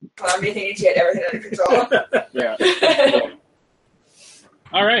army thinking she had everything under control. Yeah.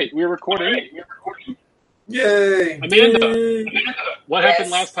 All right, we're recording. Yay! Amanda, what happened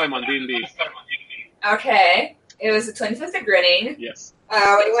Yes. last time on D&D? Okay, it was the 25th of Grinning. Yes.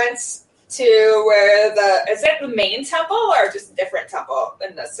 We went to where is it the main temple or just a different temple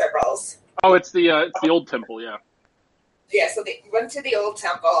in the circles? Oh, it's the old temple, yeah. Yeah, so they went to the old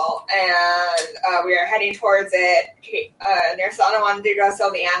temple, and we were heading towards it. Nersana wanted to go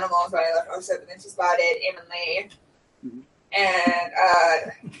sell the animals, but I left Osa, but then she spotted Eamon Lee. And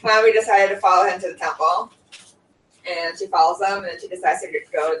finally we decided to follow him to the temple. And she follows him, and then she decides to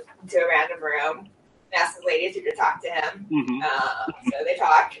go into a random room and ask the lady if she could talk to him. So they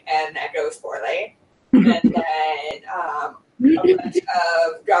talk, and that goes poorly. And then a bunch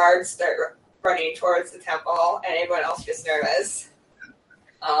of guards start running towards the temple, and everyone else gets nervous.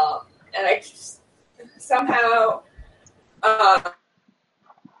 And I just somehow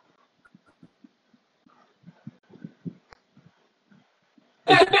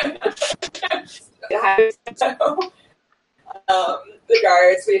the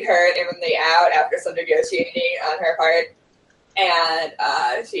guards, we'd heard Emily out after some negotiating on her part, and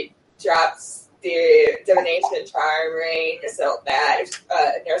she drops the divination charm ring so that if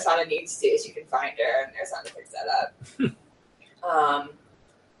Nersana needs to, she can find her, and Nersana picks that up.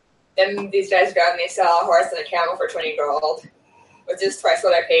 Then these guys go and they sell a horse and a camel for 20 gold, which is twice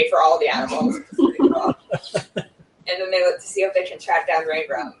what I paid for all the animals. And then they look to see if they can track down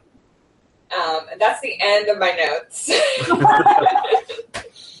Raingram. And that's the end of my notes.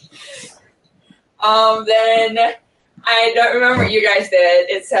 Then I don't remember what you guys did,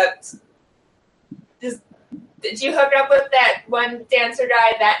 except did you hook up with that one dancer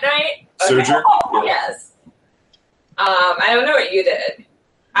guy that night? Surger? Okay. Yes. I don't know what you did.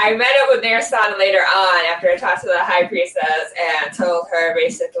 I met up with Nersana later on after I talked to the high priestess and told her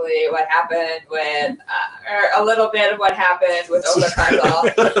basically what happened with, or a little bit of what happened with Ola Cardinal,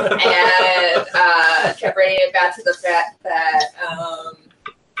 and kept bringing it back to the fact that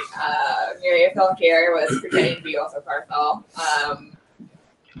Miriam Felkier was pretending to be Ola Cardinal.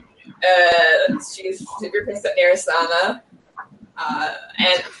 She's super pissed at Nersana,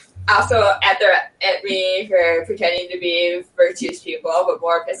 and also at me for pretending to be virtuous people, but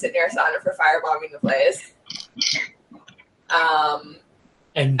more pissed at Nersana for firebombing the place.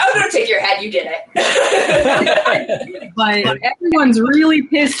 And don't take your head, you did it. But everyone's really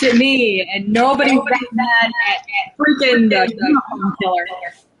pissed at me, and nobody's that mad at freaking the unicorn killer.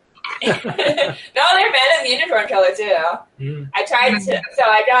 No, they're mad at the unicorn killer too. I tried to, so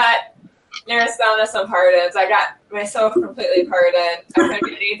I got Nersana some pardons. I got myself completely pardoned. I couldn't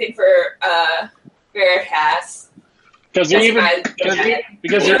do anything for Veritas. Because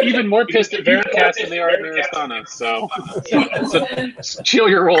they're even more pissed at Veritas than they are at Nersana. So chill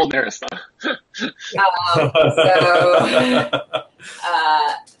your roll, Nersana.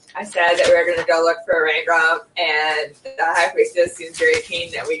 I said that we were going to go look for a Raingram, and the high priestess seems very keen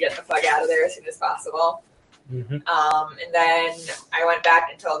that we get the fuck out of there as soon as possible. And then I went back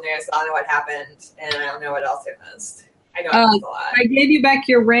and told Nersana what happened, and I don't know what else I missed. I know it was a lot. I gave you back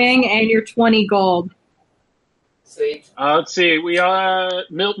your ring and your 20 gold. Sweet. Let's see. We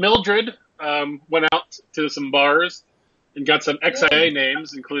Mildred went out to some bars and got some XIA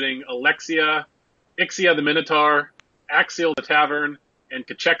names, including Alexia, Ixia the Minotaur, Axial the Tavern, and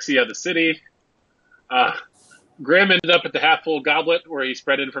Cachexia the City. Graham ended up at the Half-Full Goblet, where he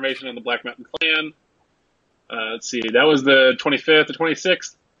spread information on the Black Mountain Clan. Let's see. That was the 25th. The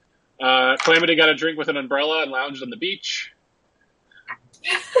 26th. Calamity got a drink with an umbrella and lounged on the beach.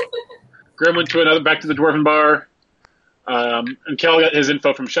 Grim went to back to the Dwarven Bar. And Kel got his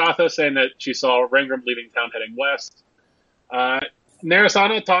info from Shatha, saying that she saw Rangram leaving town heading west.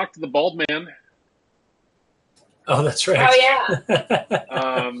 Nersana talked to the bald man. Oh, that's right. Oh,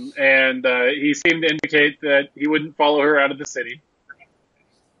 yeah. And he seemed to indicate that he wouldn't follow her out of the city.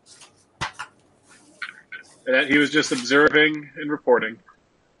 And that he was just observing and reporting.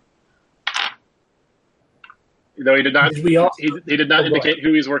 Though he did not, he did not indicate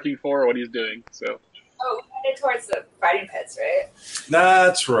who he's working for or what he's doing. So. Oh, we headed towards the fighting pits, right?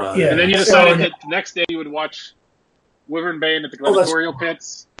 That's right. Yeah. And then you decided that the next day you would watch Wyvern Bane at the gladiatorial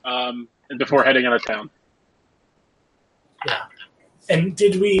pits, and before heading out of town. Yeah. And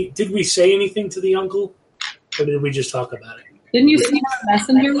did we say anything to the uncle, or did we just talk about it? Didn't you send him a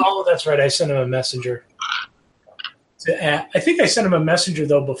messenger? Oh, that's right. I sent him a messenger. I think I sent him a messenger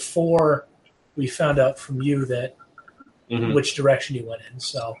though before we found out from you that which direction you went in.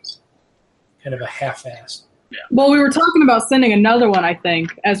 So kind of a half-assed. Yeah. Well, we were talking about sending another one, I think,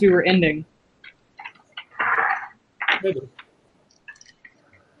 as we were ending. Maybe.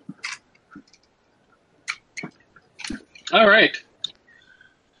 All right.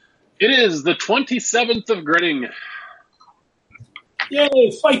 It is the 27th of Grinning.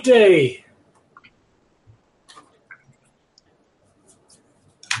 Yay, fight day!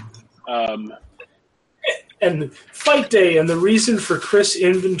 And fight day, and the reason for Chris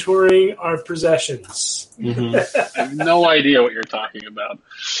inventorying our possessions. Mm-hmm. I have no idea what you're talking about.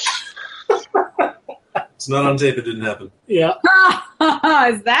 It's not on tape. It didn't happen. Yeah.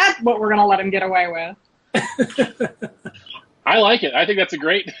 Is that what we're going to let him get away with? I like it. I think that's a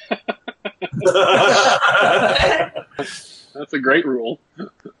great. That's a great rule.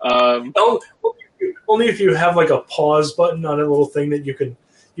 Only if you have like a pause button on a little thing that you can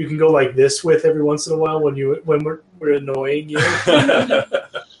go like this with every once in a while when we're annoying you.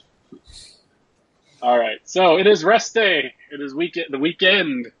 All right, so it is rest day. It is the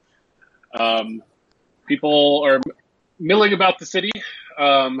weekend. People are milling about the city.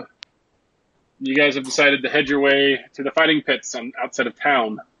 You guys have decided to head your way to the fighting pits outside of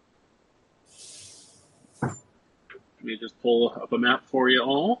town. Let me just pull up a map for you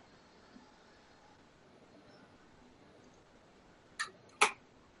all.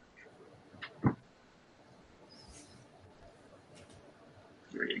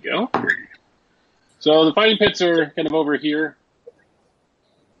 There you go. So the fighting pits are kind of over here.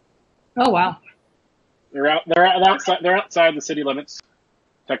 Oh, wow. They're outside. They're outside the city limits,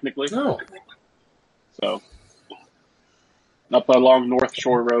 technically. Oh. So up along North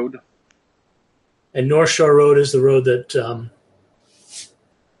Shore Road. And North Shore Road is the road that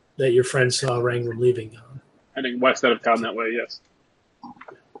your friend saw Rangram leaving on. Heading west out of town that way, yes.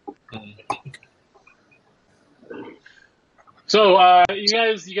 So you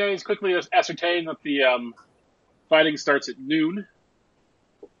guys quickly ascertain that the fighting starts at noon.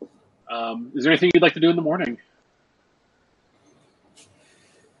 Is there anything you'd like to do in the morning?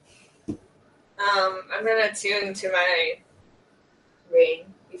 I'm gonna tune to my ring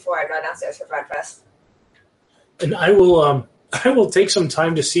before I go downstairs for breakfast. And I will take some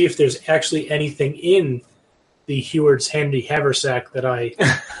time to see if there's actually anything in the Heward's handy haversack that I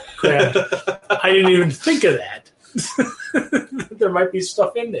grabbed. I didn't even think of that. There might be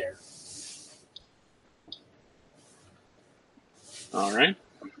stuff in there. All right.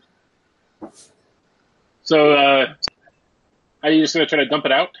 So, are you just going to try to dump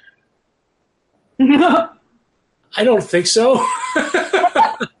it out? I don't think so.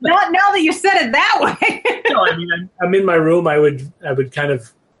 Not now that you said it that way. No, I mean, I'm in my room. I would kind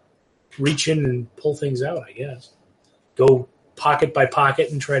of reach in and pull things out, I guess. Go pocket by pocket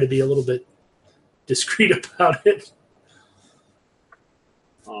and try to be a little bit discreet about it.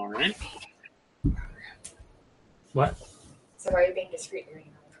 All right. What? So why are you being discreet?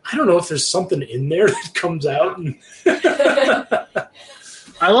 I don't know if there's something in there that comes out. And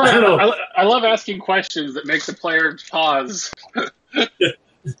I love asking questions that make the player pause.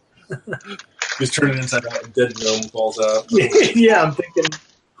 Just turn it inside out and dead gnome falls out. Yeah, I'm thinking,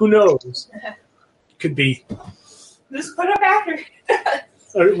 who knows? Could be. Just put it after.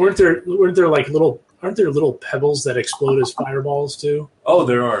 Aren't there like little pebbles that explode as fireballs too? Oh,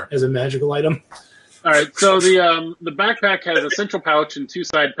 there are. As a magical item. All right, so the backpack has a central pouch and two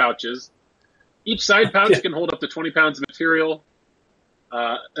side pouches. Each side pouch can hold up to 20 pounds of material,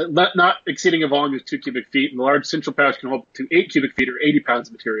 not exceeding a volume of 2 cubic feet, and the large central pouch can hold up to 8 cubic feet or 80 pounds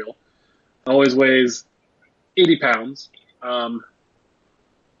of material. It always weighs 80 pounds.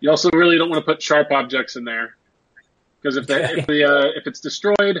 You also really don't want to put sharp objects in there, because if it's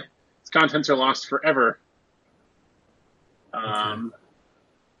destroyed, its contents are lost forever.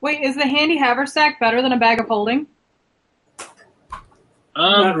 Wait, is the handy haversack better than a bag of holding?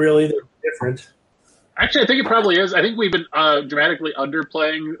 Not really. They're different. Actually, I think it probably is. I think we've been dramatically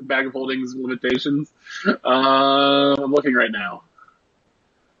underplaying Bag of Holding's limitations. I'm looking right now.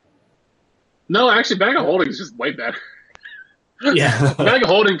 No, actually, Bag of Holding is just way better. Yeah. Bag of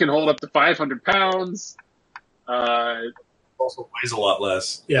Holding can hold up to 500 pounds. Also weighs a lot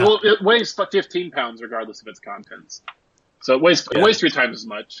less. Yeah. Well, it weighs 15 pounds regardless of its contents. So it weighs 3 times as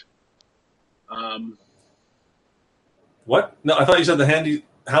much. What? No, I thought you said the handy...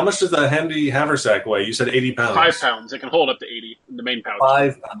 How much does the handy haversack weigh? You said 80 pounds. 5 pounds. It can hold up to 80 in the main pouch.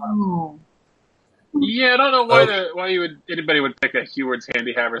 5 Oh. Yeah, I don't know why anybody would pick a Heward's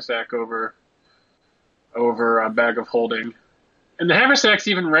handy haversack over a Bag of Holding. And the haversack's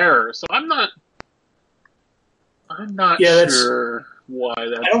even rarer, so I'm not sure why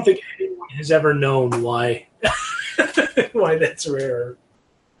that. I don't think anyone has ever known why why that's rare.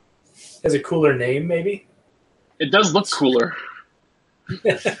 Has a cooler name, maybe? It does look cooler.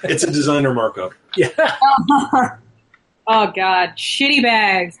 It's a designer markup. Yeah. Oh, God. Shitty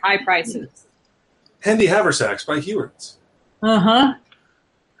bags, high prices. Handy haversacks by Heward's. Uh-huh.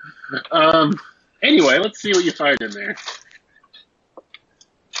 Anyway, let's see what you find in there.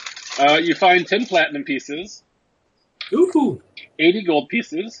 You find 10 platinum pieces, Ooh. 80 gold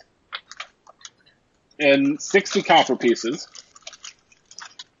pieces, and 60 copper pieces.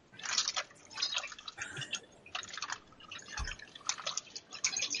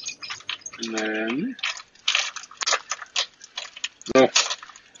 And then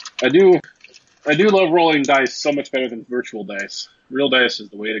I do love rolling dice so much better than virtual dice. Real dice is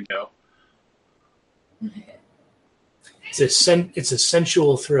the way to go. It's a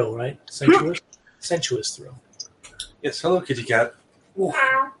sensual thrill, right? Sensuous thrill. Yes, hello, kitty cat.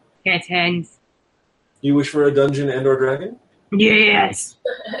 Kittens. You wish for a dungeon and/or dragon? Yes.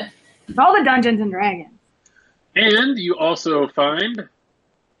 All the Dungeons and Dragons. And you also find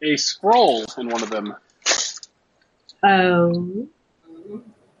a scroll in one of them. Oh.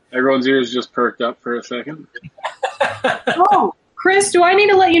 Everyone's ears just perked up for a second. Oh, Chris, do I need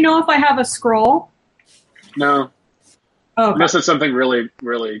to let you know if I have a scroll? No, Oh, unless it's something really,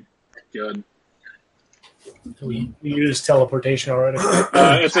 really good. We used teleportation already.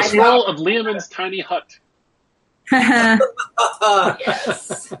 It's a scroll of Leomin's tiny hut. Yes.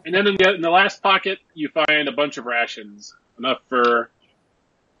 And then in the last pocket, you find a bunch of rations, enough for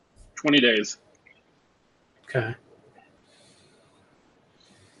 20 days. Okay.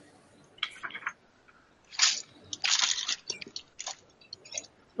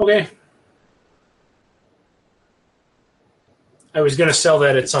 Okay. I was going to sell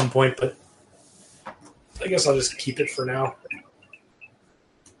that at some point, but I guess I'll just keep it for now.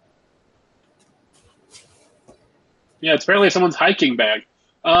 Yeah, it's apparently someone's hiking bag.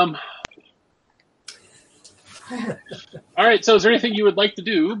 All right, so is there anything you would like to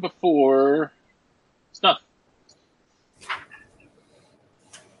do before stuff?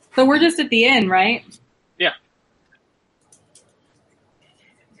 so we're just at the inn, right? Yeah.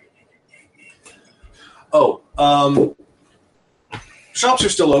 Oh, shops are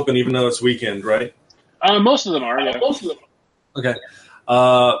still open even though it's weekend, right? Most of them are, yeah. Okay.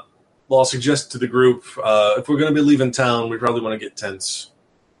 Well, I'll suggest to the group, if we're going to be leaving town, we probably want to get tents.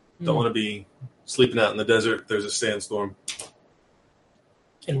 Don't want to be sleeping out in the desert if there's a sandstorm.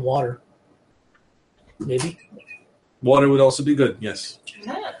 And water. Maybe. Water would also be good, yes.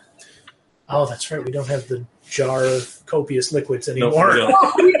 Oh, that's right. We don't have the jar of copious liquids No, anymore. we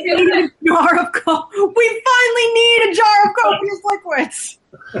don't. We need a jar of we finally need a jar of copious liquids.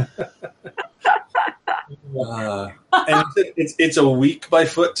 And it's a week by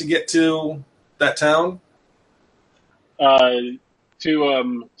foot to get to that town? That's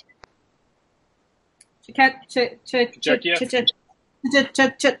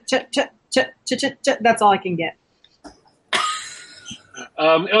all I can get.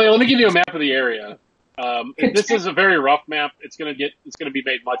 Let me give you a map of the area. This is a very rough map. It's gonna be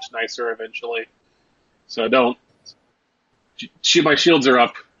made much nicer eventually. So don't. My shields are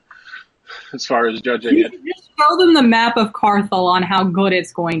up as far as judging it. Just show them the map of Carthel on how good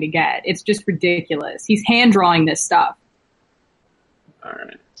it's going to get. It's just ridiculous. He's hand drawing this stuff. All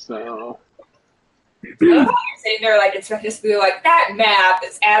right, so. I love how you're sitting there like expecting us to be like, that map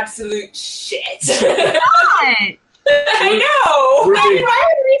is absolute shit. What? I know. Why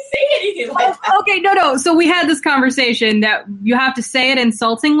would we say anything like that? Okay, no. So we had this conversation that you have to say it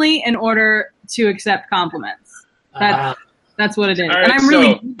insultingly in order to accept compliments. That's what it is. All right, and I'm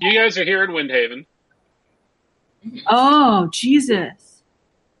really. so you guys are here in Windhaven. Oh, Jesus.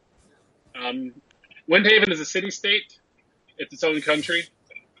 Windhaven is a city-state. It's its own country.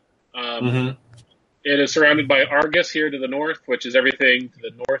 Mm-hmm. It is surrounded by Argus here to the north, which is everything to the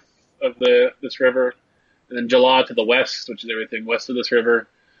north of this river, and then Jala to the west, which is everything west of this river.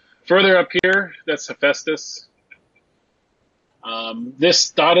 Further up here, that's Hephaestus. This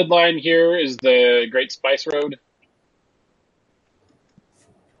dotted line here is the Great Spice Road.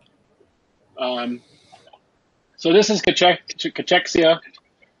 So this is Cachexia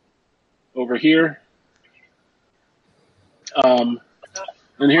over here. And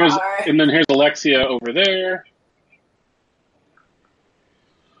here's Alexia over there.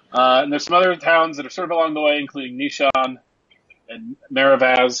 And there's some other towns that are sort of along the way, including Nishan and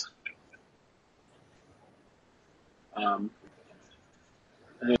Maravaz. And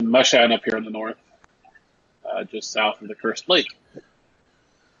then Mushan up here in the north, just south of the Cursed Lake.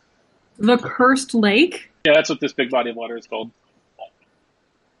 The Cursed Lake? Yeah, that's what this big body of water is called.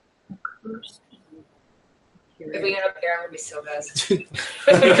 If we end up there, I'm going to be so pissed.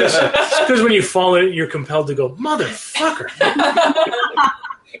 Because when you fall in it, you're compelled to go, motherfucker.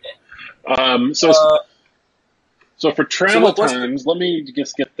 So for travel times, let me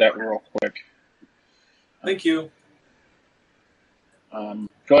just get that real quick. Thank you. Go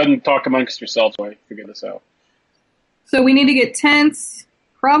ahead and talk amongst yourselves while I figure this out. So we need to get tents.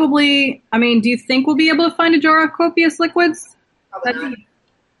 Probably, I mean, do you think we'll be able to find a jar of copious liquids? Probably not.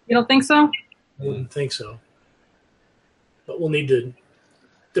 You don't think so? I wouldn't think so. But we'll need to,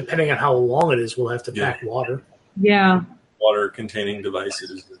 depending on how long it is, we'll have to pack water. Yeah. Water-containing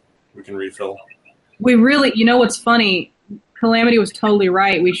devices that we can refill. We really, you know what's funny? Calamity was totally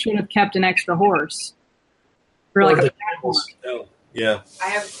right. We should have kept an extra horse. For like Or a Oh, yeah. I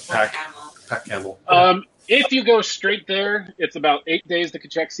have Pack. camel. Pack camel. If you go straight there, it's about 8 days to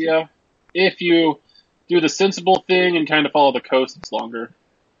Cachexia. If you do the sensible thing and kind of follow the coast, it's longer.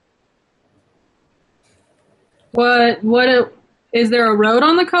 What is there a road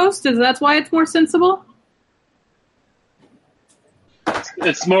on the coast? That's why it's more sensible?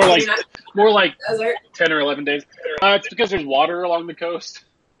 It's more like Desert. 10 or 11 days. It's because there's water along the coast.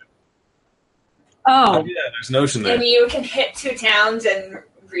 Oh, Yeah, there's an ocean there. And you can hit 2 towns and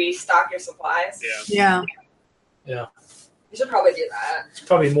restock your supplies. Yeah. yeah. You should probably do that. it's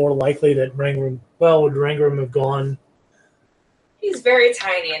probably more likely that Rangram, would Rangram have gone? He's very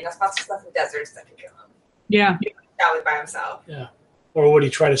tiny, and there's lots of stuff in deserts that can kill him. Yeah. Probably by himself. Or would he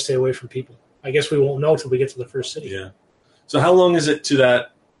try to stay away from people? I guess we won't know till we get to the first city. Yeah. So how long is it to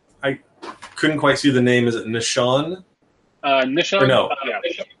that? I couldn't quite see the name. Is it Nishan? Nishan? Or no. Yeah.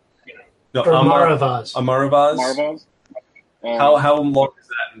 No, Or Maravaz. Amaravaz. Marvels? How long is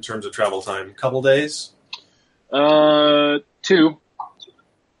that in terms of travel time? A couple days? 2.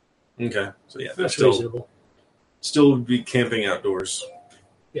 Okay. So yeah, That's still reasonable. be camping outdoors.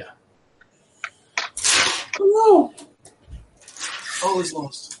 Yeah. Hello. All is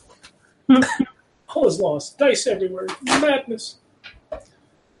lost. All is lost. Dice everywhere. Madness.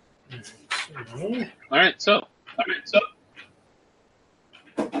 All right, so.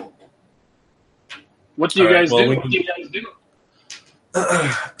 What do you guys do?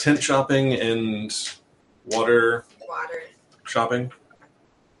 Tent shopping and water Water. shopping.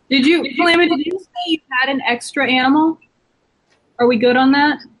 Calamity, did you say you had an extra animal? Are we good on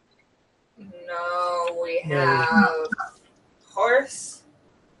that? No, we No. have horse,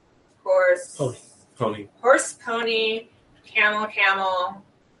 Pony. horse, pony, camel,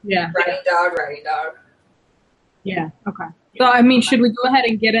 Yeah. riding dog. Yeah. Okay. So, I mean, should we go ahead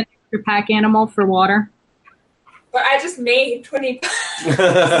and get an extra pack animal for water? But I just made 20. No,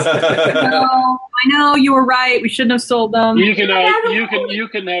 I know you were right. We shouldn't have sold them. You can have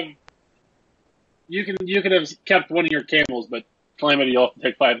kept one of your camels, but Calamity, you'll have to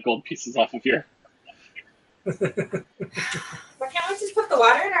take 5 gold pieces off of here. But can't we just put the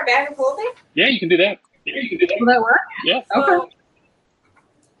water in our bag of holding? Yeah, you can do that. Will that work? Yeah. Okay.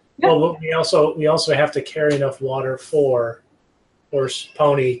 Well, we also have to carry enough water for horse,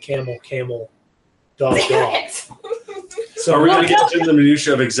 pony, camel, dog. So are we going to get into the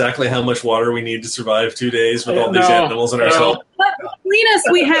minutia of exactly how much water we need to survive 2 days with all these animals in ourselves? But between us,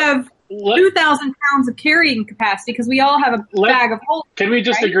 we have 2,000 pounds of carrying capacity because we all have a bag of holding. Can we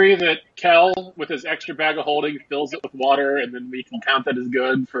just right? agree that Cal, with his extra bag of holding, fills it with water, and then we can count that as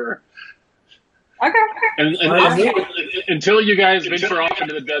good for... Okay. And until you guys venture off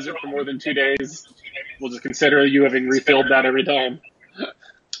into the desert for more than 2 days, we'll just consider you having refilled that every time.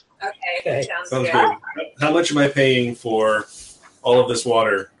 Okay, Sounds sounds good. How much am I paying for all of this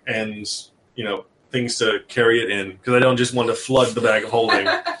water and, things to carry it in? Because I don't just want to flood the bag of holding.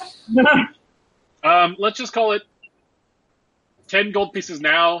 Let's just call it 10 gold pieces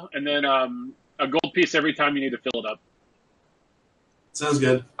now, and then a gold piece every time you need to fill it up. Sounds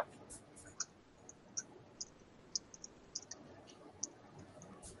good.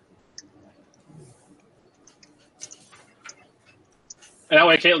 And that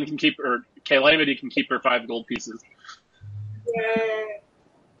way Calamity can keep her 5 gold pieces. Yay.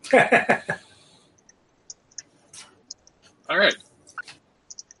 All right.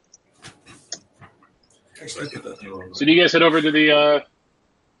 Actually, I put that thing on. So do you guys head over to the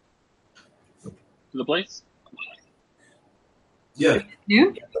place? Yeah. Yeah?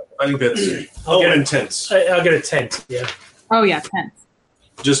 I think that's... I'll get and tents. I'll get a tent. Yeah. Oh, yeah, 10.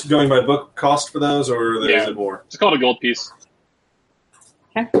 Just going by book cost for those, or is it more? Just call it a gold piece.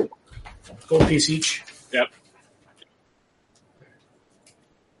 Okay. Gold piece each. Yep.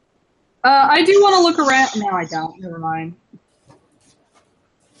 I do want to look around. No, I don't. Never mind.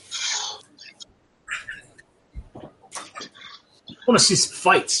 I want to see some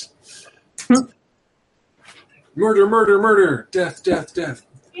fights. Murder, murder, murder. Death, death, death.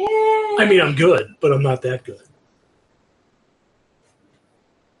 Yay. I mean, I'm good, but I'm not that good.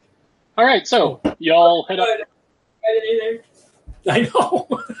 All right, so y'all head up. I didn't either. I know.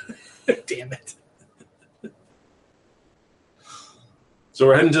 Damn it. So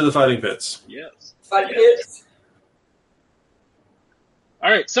we're heading to the fighting pits. Yes. Fun kids.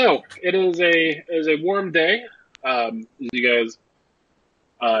 All right, so it is a warm day. You guys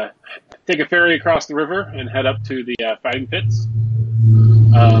take a ferry across the river and head up to the fighting pits.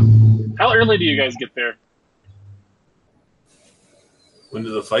 How early do you guys get there? When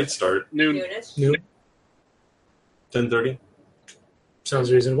did the fight start? Noon. Noon. 10:30.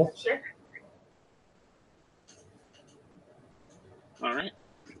 Sounds reasonable. Sure. All right.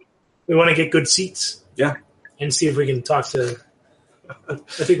 We want to get good seats. Yeah. And see if we can talk to. I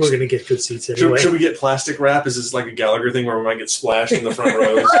think we're going to get good seats anyway. Should we get plastic wrap? Is this like a Gallagher thing where we might get splashed in the front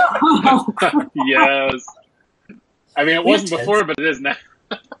rows? Yes. I mean, it wasn't before, but it is now.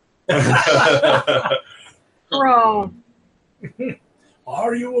 Bro.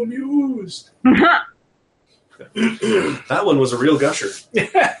 Are you amused? That one was a real gusher.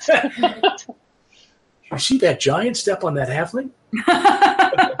 You see that giant step on that halfling?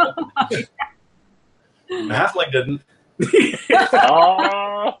 The halfling didn't.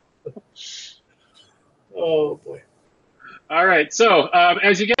 Oh. Oh boy! All right. So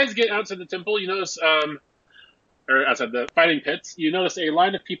as you guys get outside the temple, you notice, or outside the fighting pits, you notice a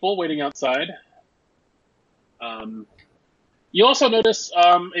line of people waiting outside. You also notice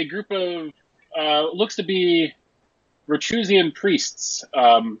a group of looks to be Retrusian priests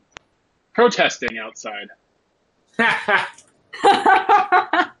protesting outside.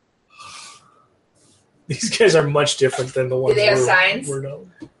 These guys are much different than the ones. Do they have signs? We're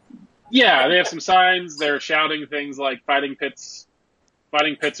known. Yeah, they have some signs. They're shouting things like "fighting pits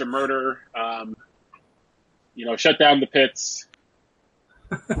or murder." Shut down the pits.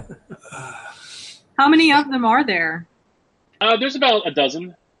 How many of them are there? There's about a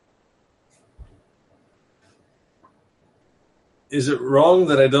dozen. Is it wrong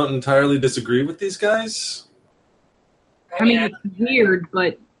that I don't entirely disagree with these guys? I mean, it's weird,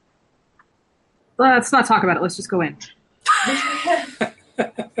 but let's not talk about it. Let's just go in.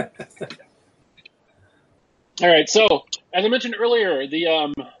 All right. So, as I mentioned earlier,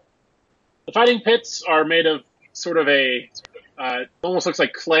 the fighting pits are made of sort of a almost looks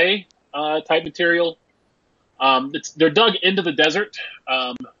like clay type material. They're dug into the desert.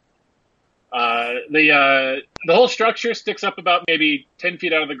 The whole structure sticks up about maybe 10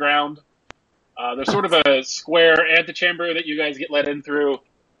 feet out of the ground. There's sort of a square antechamber that you guys get let in through,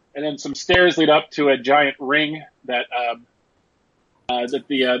 and then some stairs lead up to a giant ring that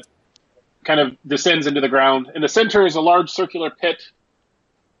kind of descends into the ground. In the center is a large circular pit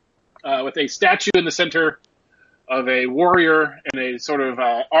with a statue in the center of a warrior in a sort of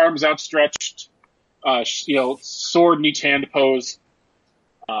arms outstretched, sword in each hand pose.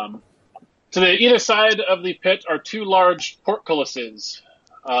 To the either side of the pit are two large portcullises,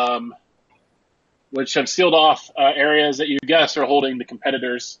 which have sealed off areas that you guess are holding the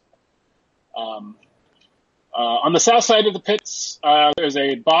competitors. On the south side of the pits, there's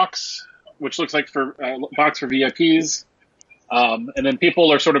a box, which looks like box for VIPs, and then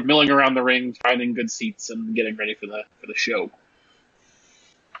people are sort of milling around the ring, finding good seats and getting ready for the show.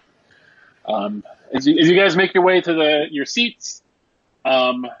 As you guys make your way to your seats,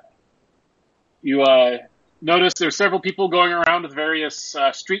 you notice there's several people going around with various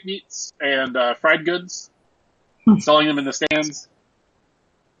street meats and fried goods, selling them in the stands.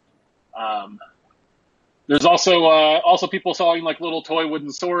 There's also people selling like little toy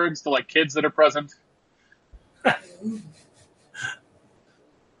wooden swords to like kids that are present.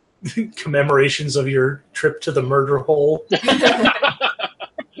 Commemorations of your trip to the murder hole.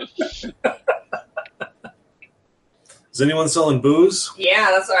 Is anyone selling booze?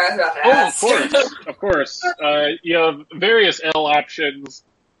 Yeah, that's what I was about to ask. Of course. You have various ale options,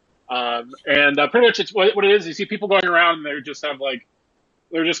 and pretty much it's what it is. You see people going around, and they're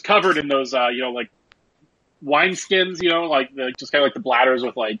just covered in those, like wine skins, just kind of like the bladders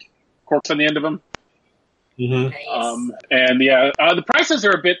with like corks on the end of them. Mm-hmm. Nice. And the prices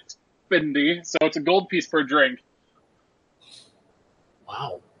are a bit spendy, so it's a gold piece per drink.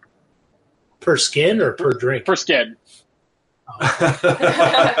 Wow. Per skin or per drink? Per skin. Oh.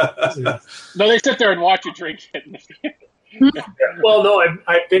 No, they sit there and watch you drink it. Well, no,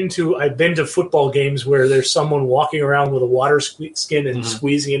 I've been to football games where there's someone walking around with a water skin and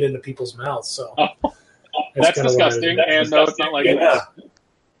squeezing it into people's mouths. So that's disgusting. And no, it's not like that.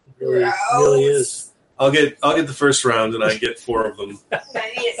 It really is. I'll get the first round, and I get 4 of them.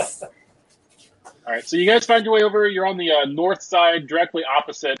 Nice. All right, so you guys find your way over. You're on the north side, directly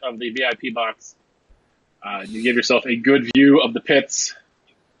opposite of the VIP box. You give yourself a good view of the pits.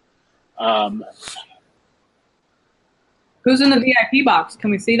 Who's in the VIP box? Can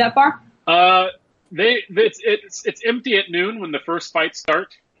we see that far? It's empty at noon when the first fights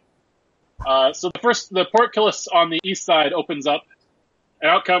start. So the portcullis on the east side opens up, and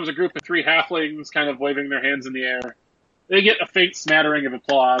out comes a group of 3 halflings, kind of waving their hands in the air. They get a faint smattering of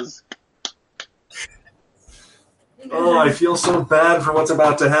applause. Oh, I feel so bad for what's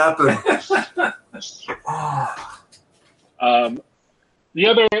about to happen. The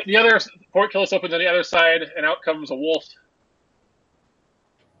other portcullis opens on the other side, and out comes a wolf.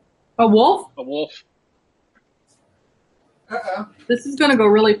 A wolf? A wolf. Uh-oh. This is going to go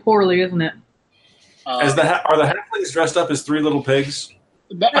really poorly, isn't it? Are the halflings dressed up as 3 little pigs?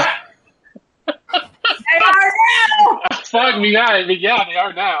 They are now! Fuck me, yeah, they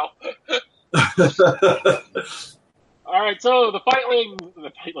are now. All right, so the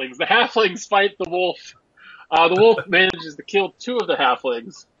halflings fight the wolf. The wolf manages to kill 2 of the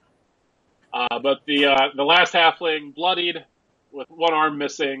halflings, but the last halfling, bloodied with 1 arm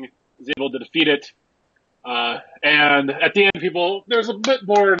missing, is able to defeat it. And at the end, there's a bit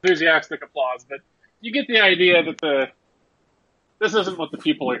more enthusiastic applause, but you get the idea that this isn't what the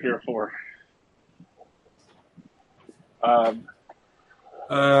people are here for.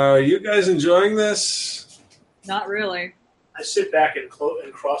 Are you guys enjoying this? Not really. I sit back and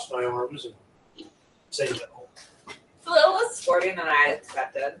cross my arms and say no. It's a little less sporting than I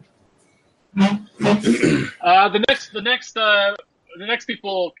expected. The next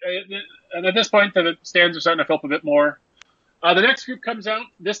people, and at this point, the stands are starting to fill up a bit more. The next group comes out.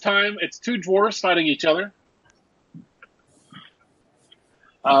 This time, it's 2 dwarves fighting each other.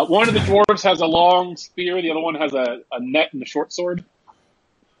 One of the dwarves has a long spear. The other one has a net and a short sword.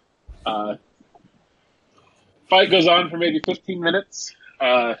 Fight goes on for maybe 15 minutes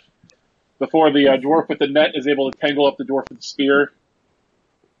before the dwarf with the net is able to tangle up the dwarf with the spear.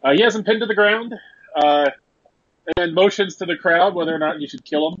 He has him pinned to the ground, and then motions to the crowd whether or not you should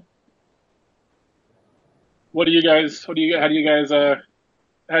kill him. How do you guys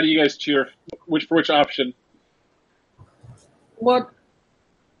cheer? For which option? What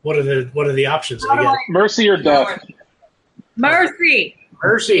are the options again? Mercy or death? Mercy.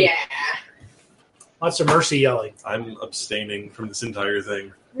 Mercy. Yeah. Lots of mercy yelling. I'm abstaining from this entire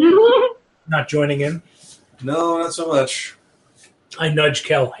thing. Not joining in. No, not so much. I nudge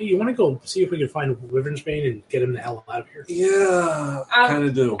Kel. Hey, you want to go see if we can find Wyvernsbane and get him the hell out of here? Yeah, kind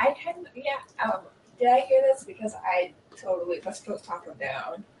of do. I kind of, yeah. Did I hear this? Because I totally was supposed to talk him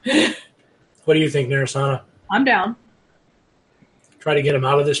down. What do you think, Narasana? I'm down. Try to get him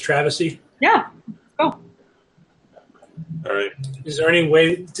out of this travesty? Yeah. Go. All right. Is there any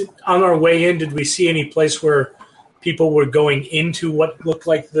way, on our way in, did we see any place where people were going into what looked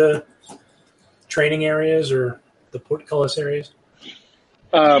like the training areas or the portcullis areas?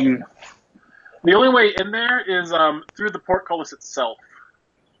 The only way in there is through the portcullis itself.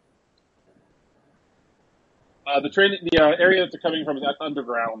 The area that they're coming from is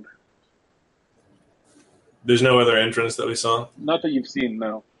underground. There's no other entrance that we saw? Not that you've seen,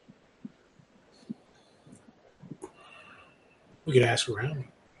 no. We could ask around.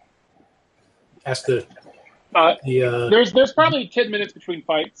 Ask the There's probably 10 minutes between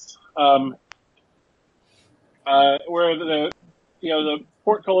fights. Where the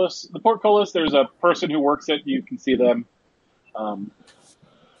portcullis, there's a person who works it. You can see them. And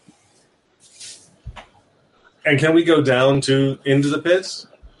can we go down into the pits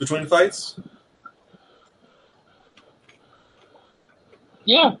between fights?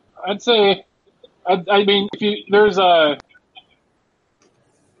 Yeah, I'd say. I mean, there's a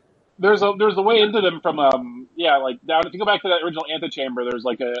way into them from like down. If you go back to that original antechamber, there's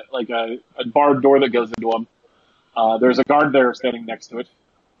like a barred door that goes into them. There's a guard there standing next to it.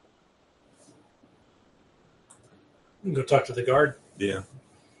 You can go talk to the guard. Yeah.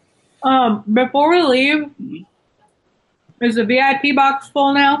 Before we leave, is the VIP box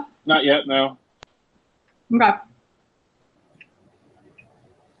full now? Not yet, no. Okay.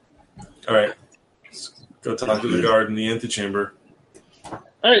 All right. Let's go talk to the guard in the antechamber. All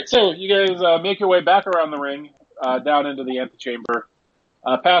right, so you guys make your way back around the ring, down into the antechamber,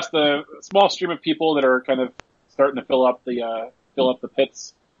 past the small stream of people that are kind of starting to fill up the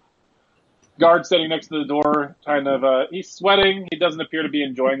pits. Guard standing next to the door, kind of he's sweating. He doesn't appear to be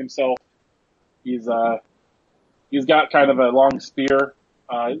enjoying himself. He's got kind of a long spear.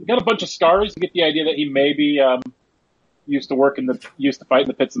 He's got a bunch of scars. You get the idea that he may be used to fight in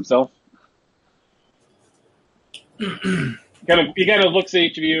the pits himself. He kind of looks at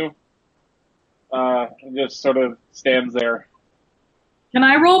each of you and just sort of stands there. Can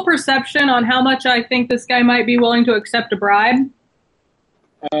I roll perception on how much I think this guy might be willing to accept a bribe?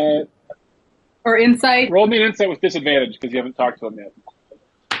 Or insight? Roll me an insight with disadvantage because you haven't talked to him yet.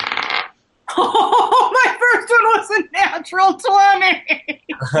 was a natural 20.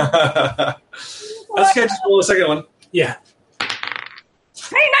 That's okay. Just roll the second one. Yeah.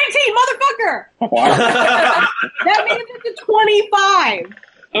 Hey, 19, motherfucker! Wow. That means it's a 25.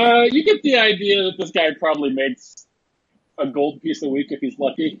 You get the idea that this guy probably makes a gold piece a week if he's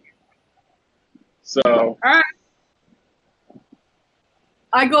lucky. So, All right.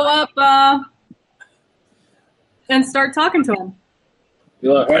 I go up and start talking to him.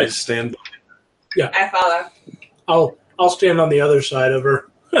 you're like, I "Hey, stand. I follow. I'll stand on the other side of her,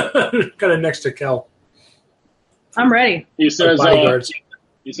 kind of next to Kel. I'm ready. he says, Bodyguards.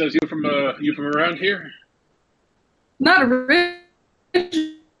 you from around here? Not original.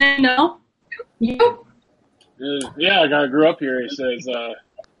 No. You? Yeah, I grew up here. He says,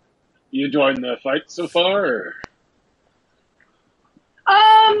 you enjoying the fight so far? Or?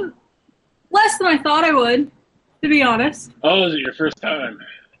 Less than I thought I would, to be honest. Oh, is it your first time?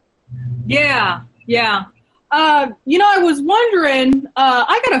 Yeah. I was wondering,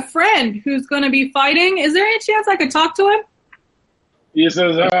 I got a friend who's going to be fighting. Is there any chance I could talk to him? He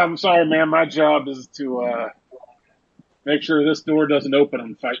says, I'm sorry, man. My job is to make sure this door doesn't open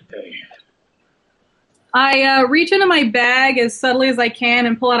on fight day. I reach into my bag as subtly as I can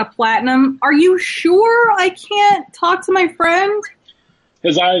and pull out a platinum. Are you sure I can't talk to my friend?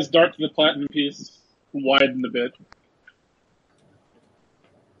 His eyes dart to the platinum piece, widen a bit.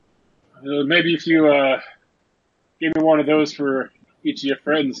 Maybe if you give me one of those for each of your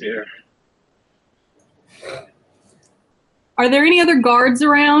friends here. Are there any other guards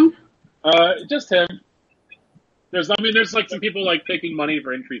around? Just him. There's like some people like taking money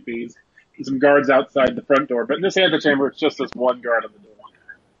for entry fees and some guards outside the front door. But in this antechamber, it's just this one guard on the door.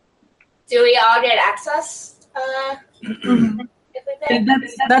 Do we all get access? If we pay?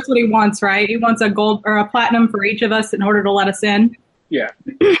 That's what he wants, right? He wants a gold or a platinum for each of us in order to let us in. Yeah.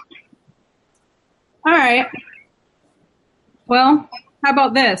 All right. Well, how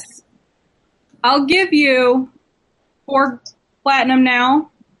about this? I'll give you 4 platinum now,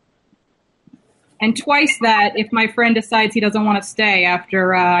 and twice that if my friend decides he doesn't want to stay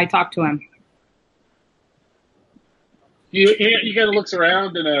after I talk to him. He kind of looks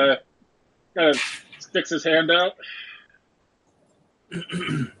around and kind of sticks his hand out.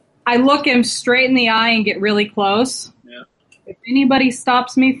 I look him straight in the eye and get really close. Yeah. If anybody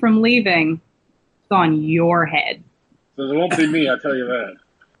stops me from leaving, it's on your head. So it won't be me, I'll tell you that.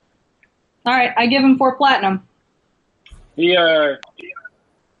 All right, I give him 4 platinum. He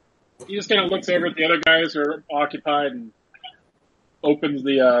just kind of looks over at the other guys who are occupied and opens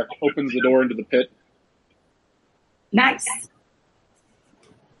the door into the pit. Nice.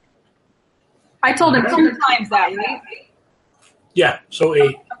 I told him 2 times that, right? Yeah, so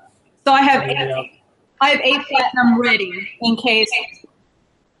 8. So I have 8 platinum ready in case.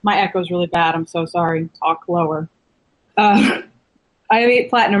 My echo's really bad. I'm so sorry. Talk lower. I have 8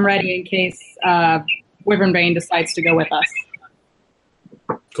 platinum ready in case Wyvernbane decides to go with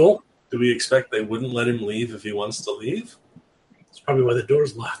us. Cool. Do we expect they wouldn't let him leave if he wants to leave? That's probably why the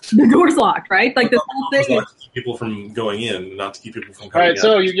door's locked. The door's locked, right? Like this whole It's thing. locked to keep people from going in, not to keep people from All coming right,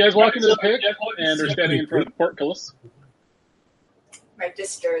 so you guys walk into the pit and are standing in front of the portcullis.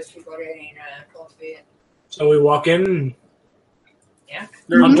 Registers people getting cold feet. So we walk in. Yeah.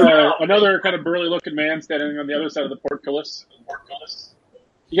 There's another kind of burly-looking man standing on the other side of the portcullis.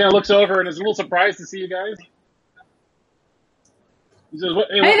 He kind of looks over and is a little surprised to see you guys. He says, "What?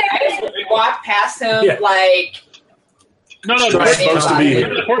 Hey, I just walk past him Yeah. like. no, We're supposed to be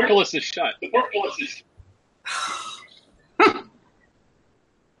here. the portcullis is shut.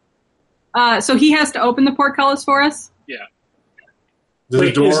 So he has to open the portcullis for us? Yeah. There's a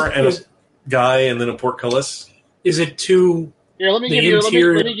Wait, door and is- a guy and then a portcullis. Is it too? Here, let me The give you.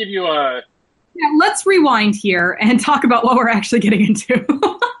 interior- Let me give you a. Yeah, let's rewind here and talk about what we're actually getting into.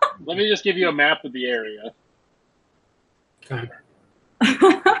 Let me just give you a map of the area. Okay.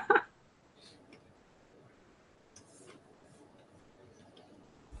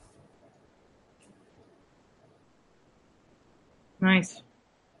 Nice.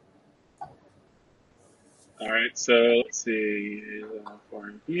 All right, so let's see.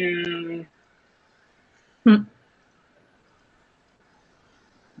 Foreign view. Hmm.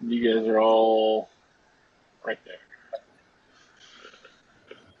 You guys are all right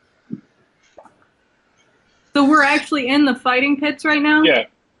there. So we're actually in the fighting pits right now? Yeah.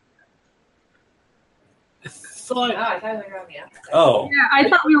 I thought I thought we were on the outside. Oh, Yeah, I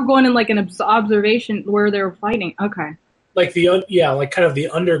thought we were going in like an observation where they were fighting. Okay. like like kind of the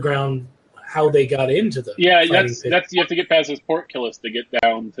underground, how they got into the Yeah, fighting that's pit. you have to get past this portcullis to get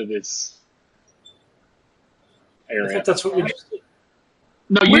down to this I area. thought that's what we just did.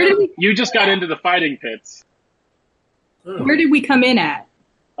 No, Where did we- you just got into the fighting pits. Oh. Where did we come in at?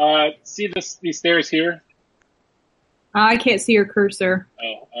 See these stairs here? I can't see your cursor.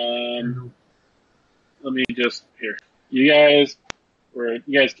 Let me just here. You guys were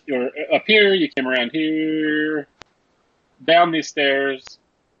up here. You came around here, down these stairs,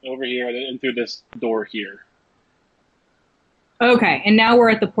 over here, and through this door here. Okay, and now we're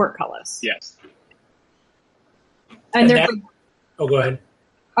at the portcullis. Yes. And there's. Go ahead.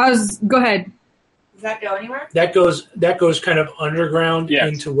 Go ahead. Does that go anywhere? That goes kind of underground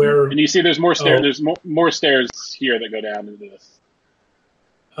into where. And you see, there's more stairs. There's more stairs here that go down into this.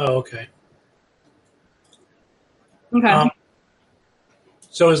 Oh, okay. Okay.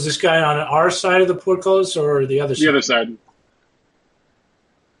 So is this guy on our side of the portcullis or the other side? The other side.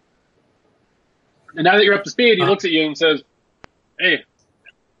 And now that you're up to speed, he looks at you and says, "Hey,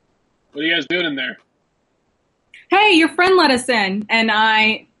 what are you guys doing in there?" Hey, your friend let us in, and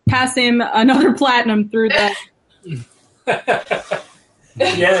I pass him another platinum through the.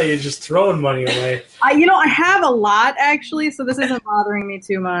 Yeah, you're just throwing money away. I have a lot actually, so this isn't bothering me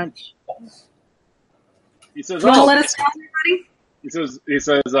too much. He says, You want to "Oh, let us know, everybody?" He says,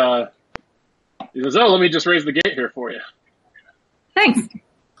 "Oh, let me just raise the gate here for you." Thanks.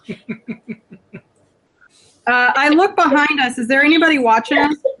 I look behind us. Is there anybody watching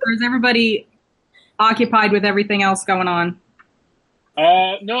us, or is everybody occupied with everything else going on?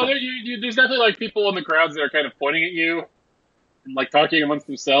 No, there's definitely like people in the crowds that are kind of pointing at you and like talking amongst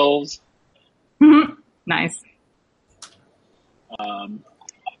themselves. Nice.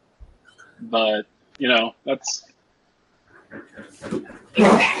 But that's.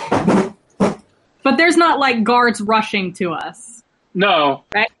 But there's not like guards rushing to us. No.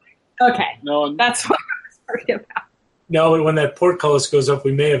 Right? Okay. No. That's what I was worried about. No, but when that portcullis goes up,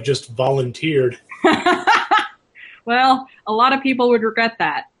 we may have just volunteered. Well, a lot of people would regret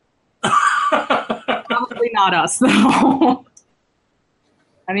that. Probably not us, though.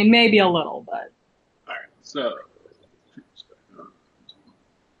 I mean, maybe a little, but. All right. So.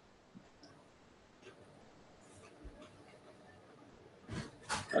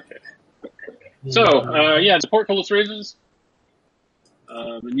 Okay. So, the portcullis raises,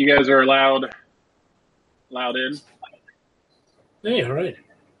 and you guys are allowed in. Hey, all right.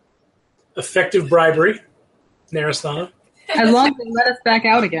 Effective bribery, Narasthana. As long as they let us back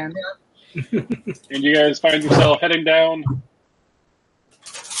out again. And you guys find yourself heading down.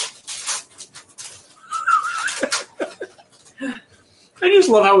 I just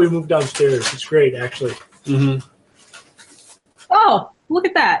love how we move downstairs. It's great, actually. Mm-hmm. Oh, look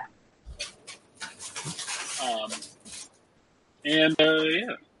at that. Yeah.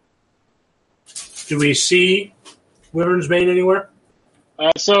 Do we see Wyvern's Bane anywhere?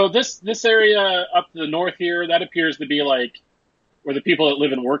 So this area up to the north here, that appears to be like where the people that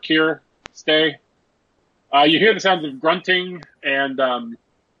live and work here stay. You hear the sounds of grunting and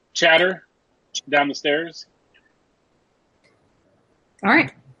chatter down the stairs. All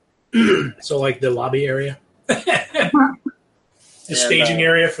right. So, like the lobby area? The staging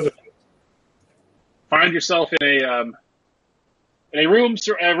area for the... Find yourself in a room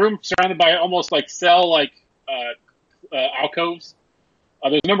surrounded by almost like cell-like alcoves.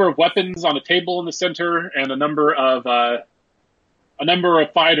 There's a number of weapons on a table in the center, and a number of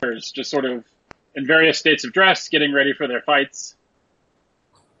fighters just sort of in various states of dress, getting ready for their fights.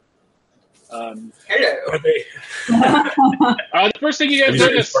 Hello. The first thing you guys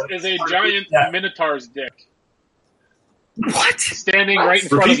notice is a giant Minotaur's dick. What? Standing right in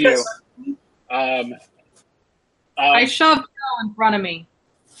front of you. I shoved Joe in front of me.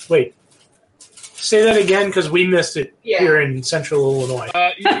 Wait. Say that again, because we missed it here in central Illinois.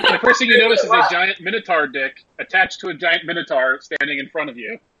 The first thing you notice is a giant Minotaur dick attached to a giant Minotaur standing in front of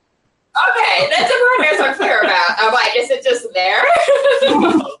you. Okay, that's a part I'm clear about. I'm like, is it just there?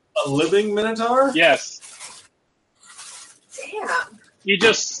 A living Minotaur? Yes. Damn. He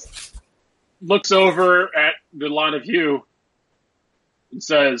just looks over at the lot of you and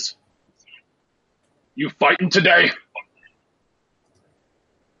says, "You fighting today?"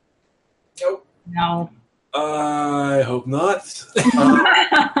 Nope. No. I hope not.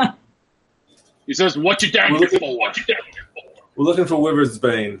 He says, "What you down here for? What you down here for?" We're looking for Wyvern's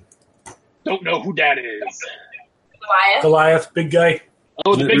Bane. Don't know who that is. Goliath, big guy.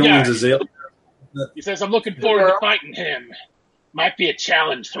 Oh, the big guy. Azalea. He says, "I'm looking forward to fighting him. Might be a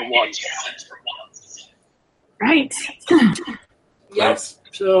challenge for once." Right. Yes.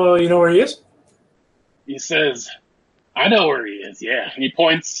 So, you know where he is? He says, "I know where he is, yeah." And he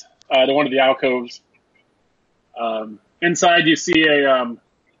points to one of the alcoves. Inside, you see a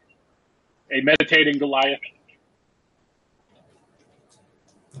meditating Goliath.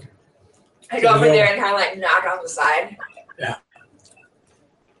 I go over there and kind of like knock on the side. Yeah.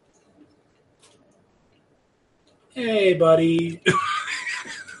 Hey, buddy.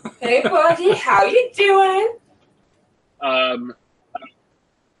 Hey, buddy, how you doing?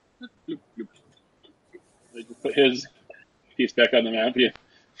 They just put his piece back on the map.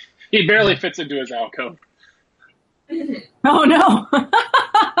 He barely fits into his alcove. Oh no.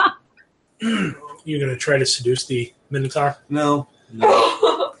 You're going to try to seduce the Minotaur? No.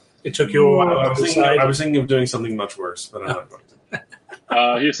 It took you a while I to was decide. thinking of doing something much worse, but I'm not going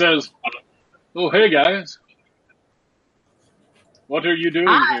to. He says, "Oh, hey guys, what are you doing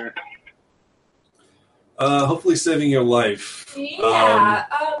here?" Hopefully saving your life. Yeah,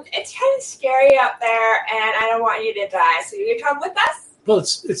 it's kind of scary out there, and I don't want you to die. So you come with us? Well,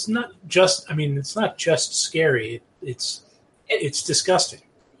 it's not just. I mean, it's not just scary. It's disgusting.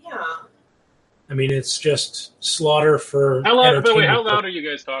 Yeah. I mean, it's just slaughter for How loud entertainment. are you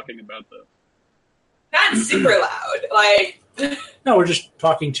guys talking about this? Not super loud. Like, No, we're just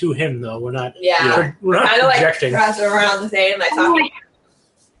talking to him, though. We're not. yeah. We're not Kind of like projecting. across around the same, like talking.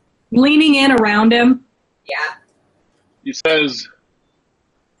 Leaning in around him. Yeah. He says,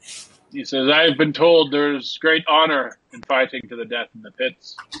 "I've been told there's great honor in fighting to the death in the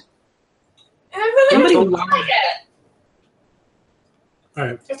pits." And I really Somebody don't lied. like it. All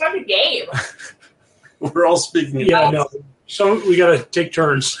right. It's like a game. We're all speaking. Yeah, no. So we got to take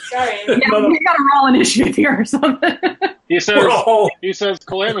turns. Sorry. Yeah, we got to roll initiative here or something. He says, We're all.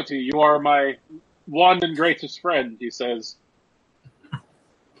 "Calamity, you are my one and greatest friend." He says,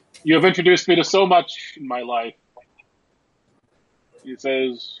 "You have introduced me to so much in my life." He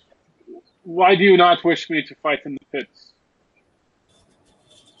says, "Why do you not wish me to fight in the pits?"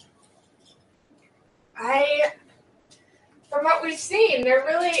 From what we've seen, there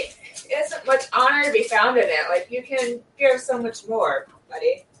really isn't much honor to be found in it. Like, you can give so much more,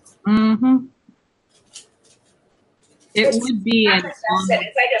 buddy. Mm-hmm. It would be an It's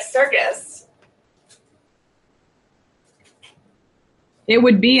like a circus. it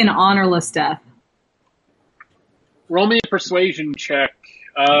would be an honorless death. Roll me a persuasion check.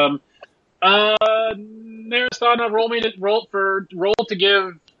 Narasana, roll to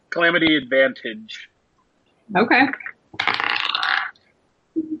give Calamity advantage. Okay.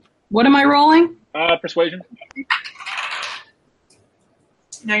 What am I rolling? Persuasion.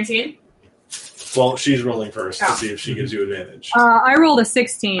 19? Well, she's rolling first to Oh. see if she gives you advantage. I rolled a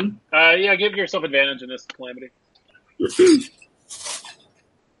 16. Yeah, give yourself advantage in this, Calamity.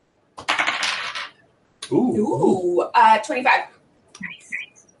 Ooh. 25.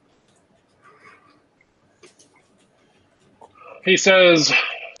 He says,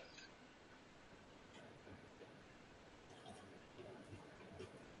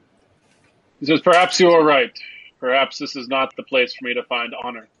 "Perhaps you are right. Perhaps this is not the place for me to find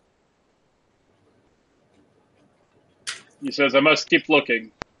honor." He says, "I must keep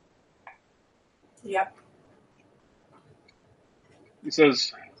looking." Yep. He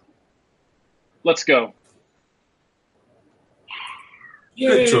says, "Let's go."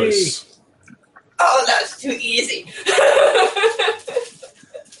 Good choice. Oh, that's too easy.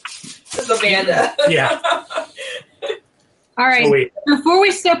 It's Amanda. Yeah. All right. Oh, wait. Before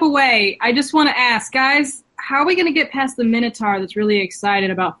we step away, I just want to ask, guys, how are we going to get past the Minotaur that's really excited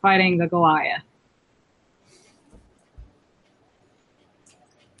about fighting the Goliath?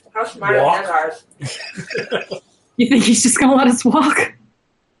 How smart are Walk. Minotaurs? You think he's just going to let us walk?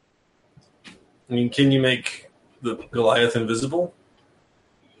 I mean, can you make the Goliath invisible?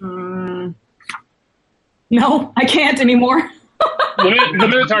 No, I can't anymore. The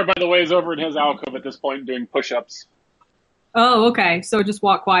Minotaur, by the way, is over in his alcove at this point doing push-ups. Oh, okay. So just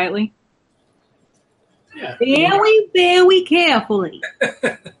walk quietly. Yeah. Very, very carefully.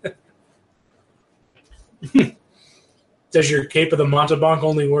 Does your Cape of the Montebank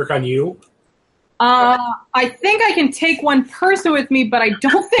only work on you? I think I can take one person with me, but I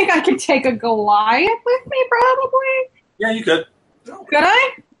don't think I can take a Goliath with me, probably. Yeah, you could. Could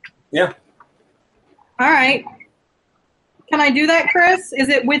I? Yeah. All right. Can I do that, Chris? Is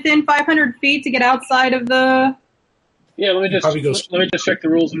it within 500 feet to get outside of the... Yeah, let me just Probably go check the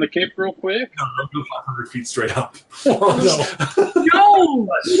rules in the Cape real quick. No, don't go 500 feet straight up. Oh, no. No!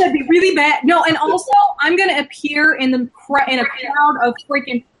 That'd be really bad. No, and also, I'm going to appear in a crowd of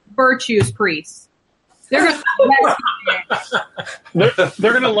freaking virtues priests. They're going to...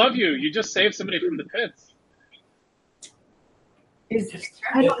 They're gonna love you. You just saved somebody from the pits.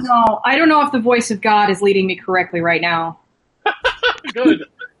 I don't know. I don't know if the voice of God is leading me correctly right now. Good.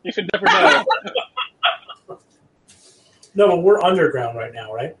 You should never know. No, but we're underground right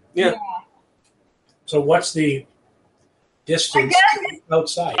now, right? Yeah. So what's the distance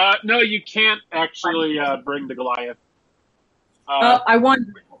outside? No, you can't actually bring the Goliath. I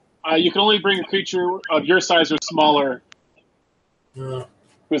won. You can only bring a creature of your size or smaller.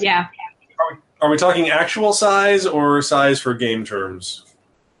 Yeah. Are we talking actual size or size for game terms?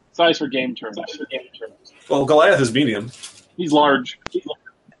 Size for game terms. Well, Goliath is medium. He's large. You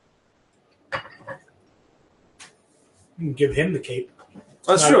can give him the cape.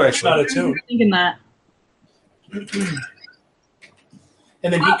 That's true, actually. Not a tune. Thinking that.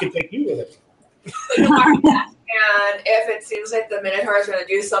 And then he could take you with it. And if it seems like the Minotaur is going to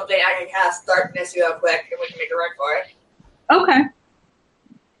do something, I can cast Darkness real quick, and we can make a run for it. Okay.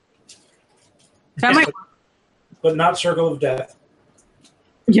 That might. But not Circle of Death.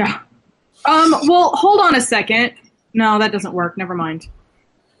 Yeah. Well, hold on a second. No, that doesn't work. Never mind.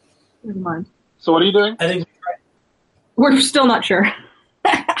 So what are you doing? I think. We're still not sure.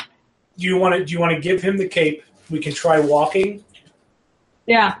 Do you want to give him the cape? We can try walking.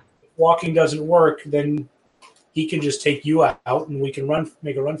 Yeah. If walking doesn't work, then he can just take you out, and we can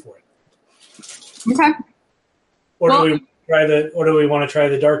make a run for it. Okay. Or do we want to try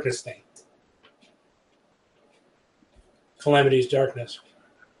the darkness thing? Calamity's darkness.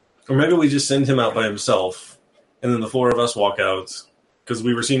 Or maybe we just send him out by himself, and then the four of us walk out, because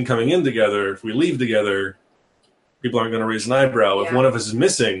we were seen coming in together. If we leave together, people aren't going to raise an eyebrow. Yeah. If one of us is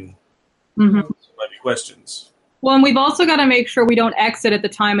missing, Mm-hmm. there might be questions. Well, and we've also got to make sure we don't exit at the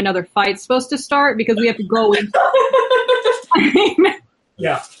time another fight's supposed to start because we have to go in.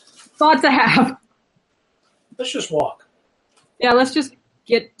 Yeah. Thought to have. Let's just walk. Yeah, let's just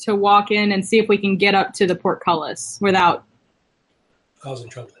get to walk in and see if we can get up to the portcullis without Causing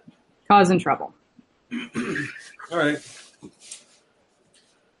trouble. causing trouble. All right.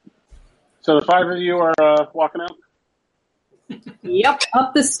 So the five of you are walking out? Yep,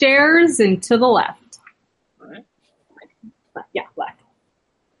 up the stairs and to the left. All right. Yeah, left.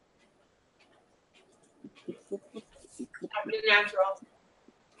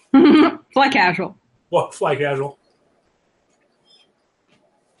 Natural. Fly casual. Walk, fly casual.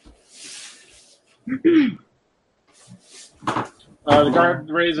 The guard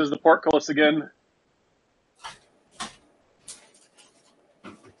raises the portcullis again.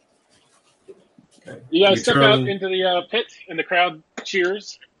 Okay. You guys We step turn- out into the pit, and the crowd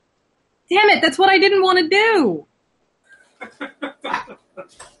cheers. Damn it, that's what I didn't want to do.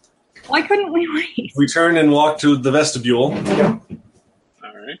 Why couldn't we wait? We turn and walk to the vestibule. All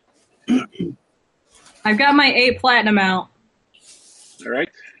right. I've got my 8 platinum out. All right.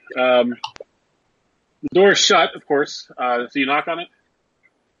 The door is shut, of course. So you knock on it.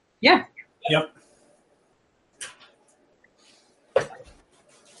 Yeah. Yep.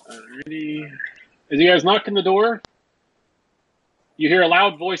 Alrighty. As you guys knock on the door, you hear a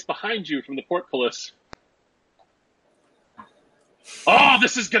loud voice behind you from the portcullis. Oh,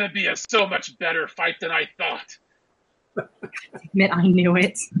 this is going to be a so much better fight than I thought. Admit I knew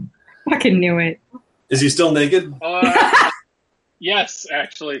it. Fucking knew it. Is he still naked? Yes,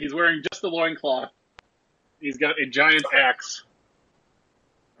 actually. He's wearing just the loincloth. He's got a giant axe.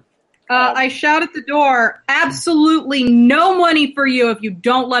 I shout at the door, absolutely no money for you if you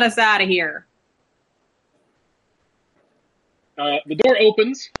don't let us out of here. The door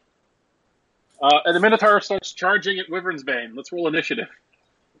opens, and the Minotaur starts charging at Wyvern's Bane. Let's roll initiative.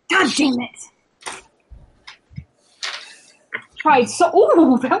 God damn it. Tried so...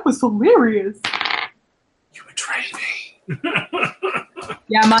 Ooh, that was hilarious. You betrayed me.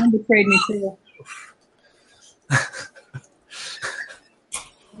 Yeah, mine betrayed me too.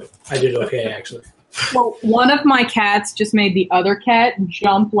 I did okay, actually. Well, one of my cats just made the other cat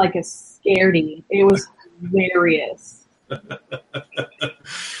jump like a scaredy. It was hilarious.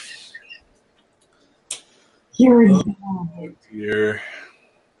 You're dumb. Oh, dear.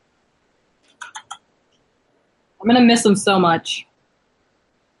 I'm going to miss him so much.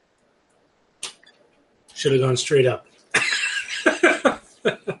 Should have gone straight up.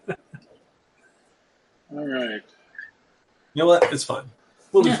 All right. You know what? It's fine.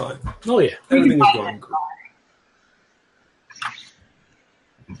 We'll be fine. Oh, yeah. Everything is going good.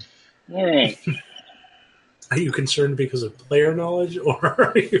 All right. Are you concerned because of player knowledge, or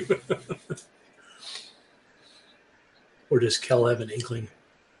are you... or does Kel have an inkling?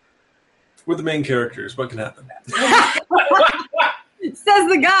 We're the main characters. What can happen? Says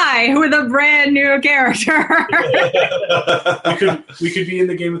the guy with a brand new character. we could be in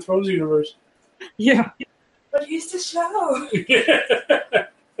the Game of Thrones universe. Yeah. But he's the show.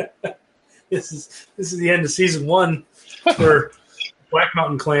 This is the end of season 1 for Black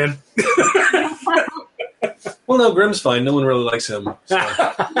Mountain Clan. Well, no, Grimm's fine. No one really likes him. So.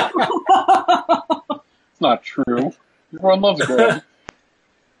 It's not true. Everyone loves Grim.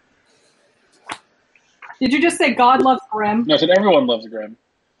 Did you just say God loves Grim? No, I said everyone loves Grim.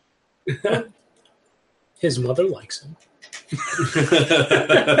 His mother likes him. Not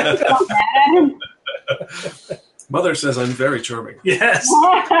mad at him? Mother says I'm very charming. Yes.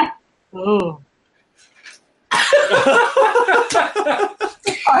 Oh.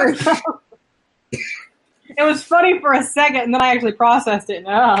 It was funny for a second, and then I actually processed it. And,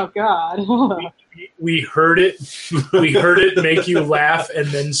 oh God! We heard it. We heard it make you laugh and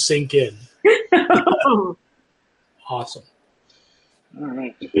then sink in. Awesome. All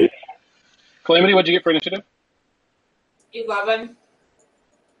right. Calamity, what'd you get for initiative? 11.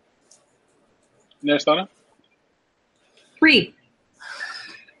 Naristana? 3.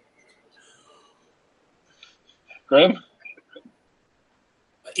 Graham?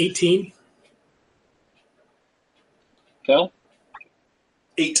 18. Kel?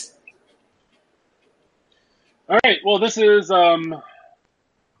 8. All right. Well, this is oh,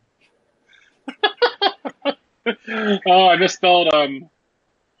 I misspelled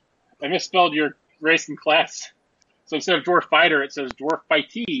your race and class. So instead of dwarf fighter, it says dwarf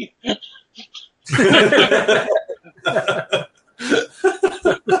fightee. That's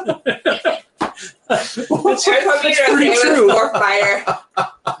That's pretty true. Dwarf fighter.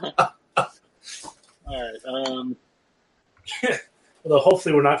 All right. Although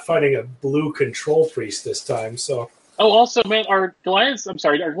hopefully we're not fighting a blue control priest this time. So. Oh, also, man, are Goliaths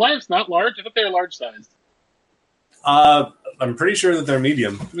not large? I thought they were large sized. I'm pretty sure that they're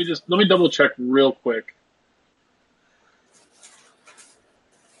medium. Let me double check real quick.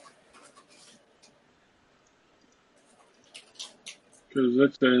 Because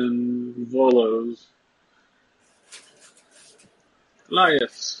it's in Volos.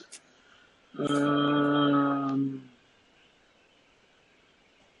 Goliaths. Oh,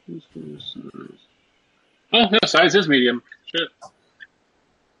 no, size is medium. Shit.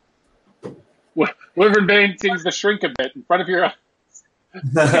 Wyvern Bane seems to shrink a bit in front of your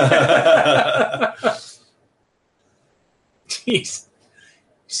eyes. He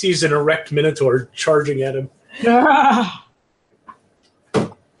sees an erect minotaur charging at him.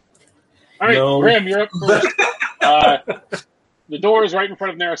 All right, No. Graham, you're up first. The door is right in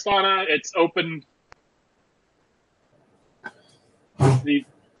front of Naristana. It's open. The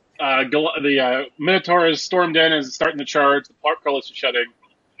Minotaur is stormed in and is starting to charge. The portcullis is shutting.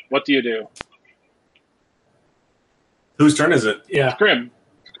 What do you do? Whose turn is it? Yeah. Grim.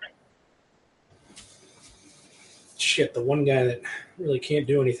 Shit, the one guy that really can't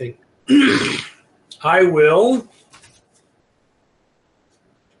do anything. I will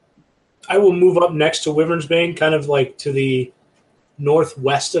move up next to Wyvern's Bane, kind of like to the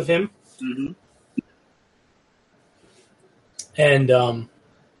northwest of him. Mm-hmm. And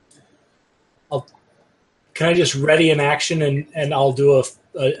can I just ready an action and I'll do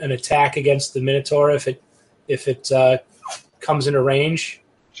an attack against the Minotaur if it comes into range?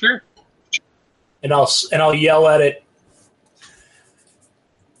 Sure. And I'll yell at it.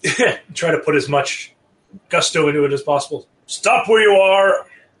 Try to put as much gusto into it as possible. Stop where you are.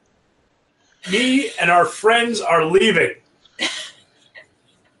 Me and our friends are leaving.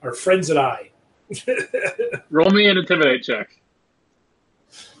 Our friends and I. Roll me an intimidate check.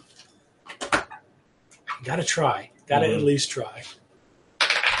 Gotta try. Gotta at least try.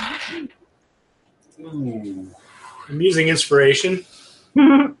 Ooh. I'm using inspiration.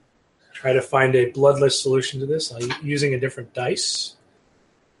 Try to find a bloodless solution to this. I'm using a different dice.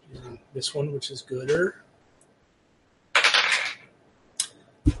 Using this one, which is gooder.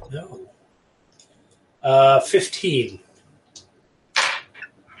 No. 15.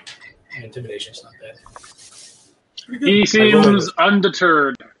 Intimidation's not bad. He seems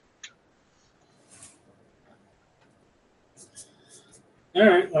undeterred. All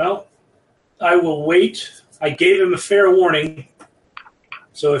right, well, I will wait. I gave him a fair warning.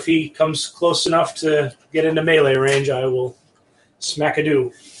 So if he comes close enough to get into melee range, I will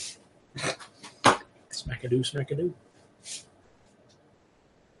smack-a-doo. Smack-a-doo, smack-a-doo.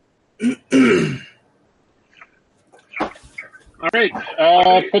 All right.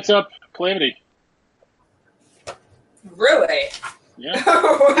 Puts up Calamity. Really? Yeah.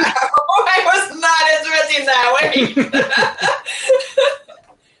 I was not expecting that.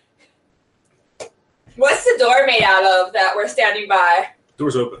 What's the door made out of that we're standing by?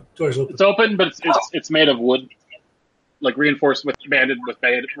 Door's open. Door's open. It's open, but it's made of wood, like reinforced with banded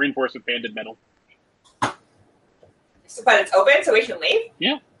metal. But it's open, so we can leave?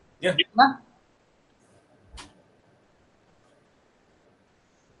 Yeah.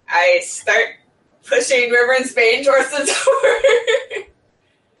 I start pushing Wyvern's Bane towards the door.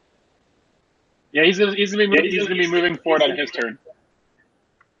 Yeah, he's gonna be moving forward on his turn.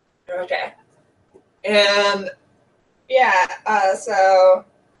 Okay. And yeah, so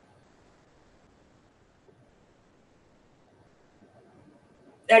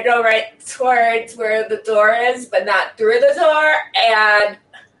I go right towards where the door is, but not through the door. And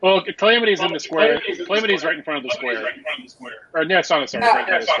well, Calamity's in the square. Calamity's right in front of the square. Or no, it's not. Sorry, right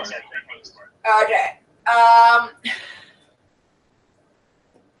by the square. okay.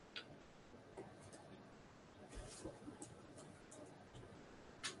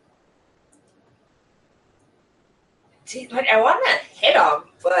 See, like, I want to hit him,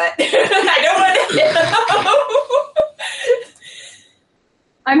 but I don't want to hit him.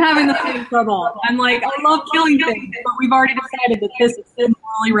 I'm having the same trouble. I'm like, I love killing things, but we've already decided that this is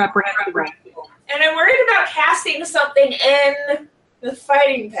morally reprehensible. And I'm worried about casting something in the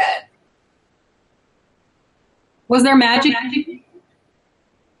fighting pit. Was there magic,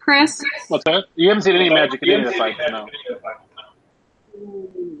 Chris? What's that? You haven't seen any magic in any of the fights, no.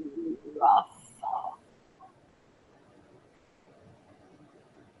 Rough.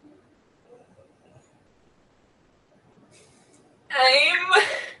 I'm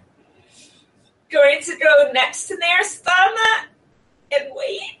going to go next to Narasana and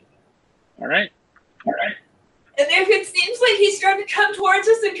wait. All right. And if it seems like he's trying to come towards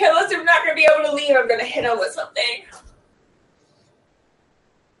us and kill us, we're not going to be able to leave. I'm going to hit him with something.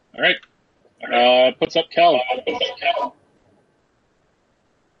 All right. Puts up Kel.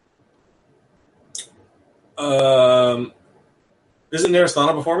 Isn't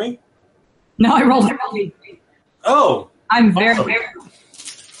Narasana before me? No, I rolled a Oh. I'm very.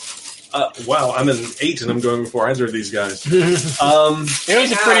 Wow, I'm an 8 and I'm going before either of these guys. It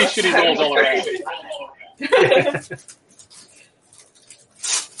was a pretty shitty rolls all around.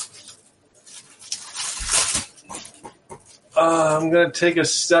 I'm going to take a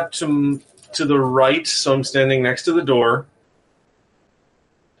step to the right, so I'm standing next to the door.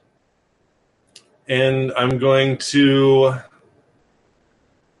 And I'm going to...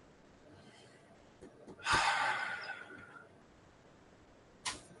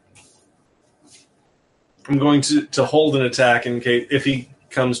 I'm going to hold an attack in case if he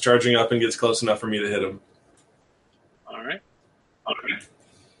comes charging up and gets close enough for me to hit him. All right.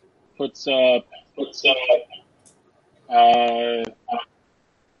 Puts up the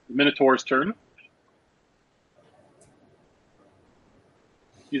Minotaur's turn.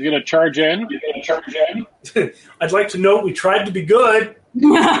 He's going to charge in. I'd like to note we tried to be good.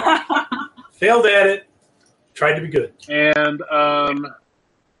 Failed at it. Tried to be good. And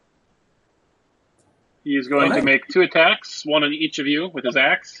he's going to make 2 attacks, one on each of you with his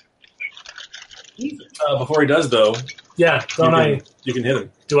axe. Before he does, though, Yeah, you can hit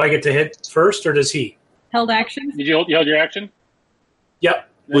him. do I get to hit first or does he? Held action. Did you hold your action? Yep.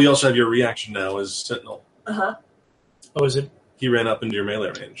 Well, you also have your reaction now as Sentinel. Uh-huh. Oh, is it? He ran up into your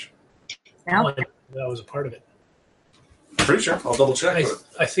melee range. Yeah. Oh, that was a part of it. Pretty sure. I'll double check.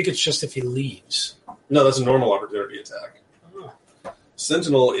 I think it's just if he leaves. No, that's a normal opportunity attack. Oh.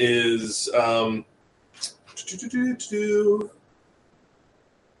 Sentinel is...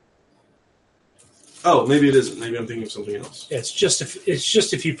 Oh, maybe it isn't. Maybe I'm thinking of something else. Yeah, it's just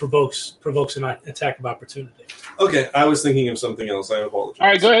if he provokes an attack of opportunity. Okay, I was thinking of something else. I apologize. All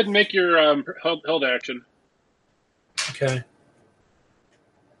right, go ahead and make your held action. Okay.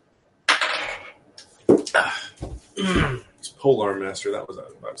 It's Polar Master. That was what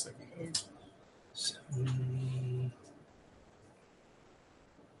I was thinking of.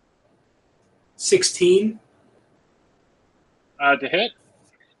 16. To hit?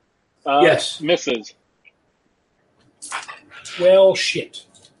 Yes. Misses. Well, shit.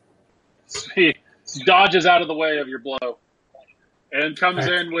 He dodges out of the way of your blow and comes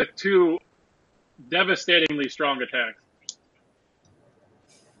in with 2 devastatingly strong attacks.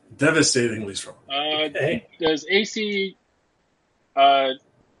 Devastatingly strong. Okay. Does AC...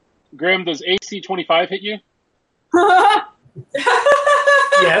 Grim, does AC 25 hit you?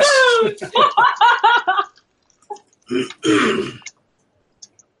 Yes.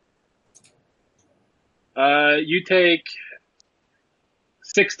 You take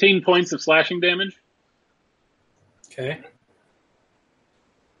 16 points of slashing damage. Okay.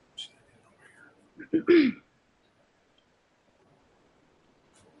 And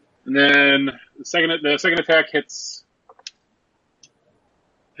then the second attack hits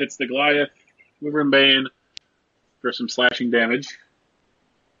the Goliath, Wyvern Bane, for some slashing damage.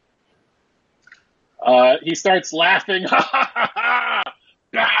 He starts laughing, ha ha ha ha!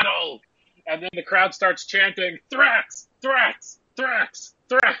 Battle! And then the crowd starts chanting, Thrax! Thrax! Thrax!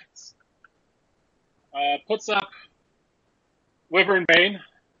 Thrax! Puts up Wyvern Bane.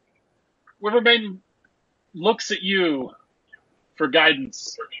 Wyvern Bane looks at you for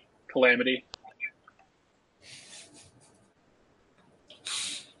guidance, Calamity.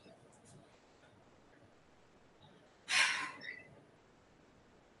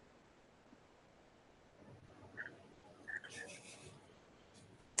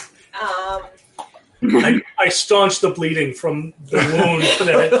 I staunched the bleeding from the wound.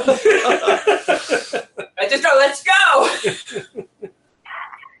 I just don't let's go.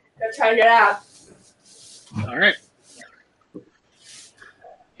 I'm trying to get out. All right.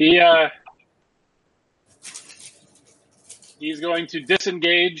 He's going to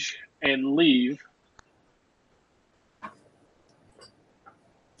disengage and leave.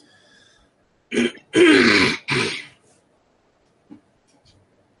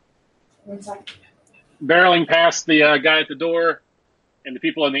 Barreling past the guy at the door and the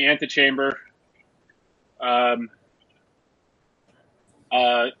people in the antechamber.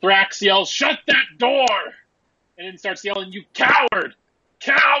 Thrax yells, "Shut that door!" And then starts yelling, "You coward!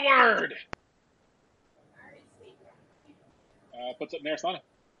 Coward!" Puts up Narasana.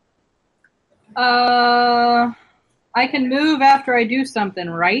 I can move after I do something,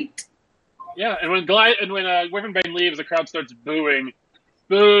 right? Yeah, and when Wyvernbane leaves, the crowd starts booing.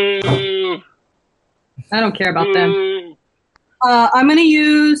 Boo! I don't care about Boo! them. I'm going to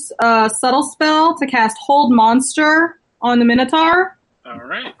use a subtle spell to cast Hold Monster on the Minotaur. All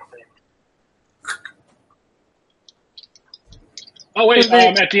right. Oh wait!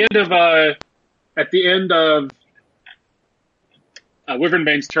 At the end of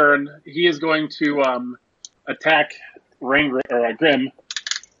Wyvernbane's turn, he is going to attack Grim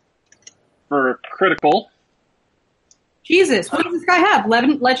for critical. Jesus, what does this guy have?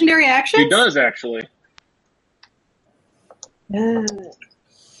 Legendary actions? He does, actually. You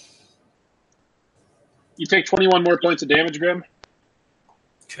take 21 more points of damage, Grim.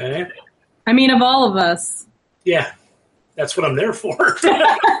 Okay. I mean, of all of us. Yeah, that's what I'm there for.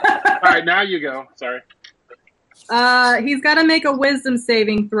 All right, now you go. Sorry. He's got to make a wisdom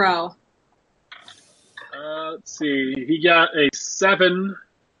saving throw. Let's see. He got a 7,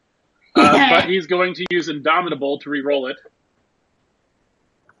 but he's going to use Indomitable to re-roll it.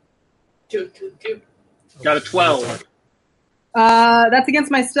 Got a 12. That's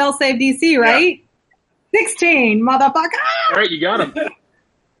against my spell save DC, right? Yeah. 16, motherfucker! All right, you got him.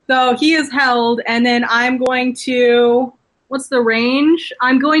 So he is held, and then I'm going to... What's the range?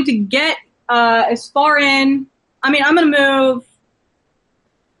 I'm going to get as far in... I'm going to move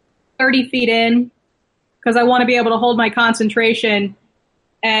 30 feet in, because I want to be able to hold my concentration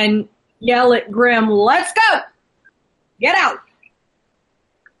and yell at Grim, "Let's go! Get out!"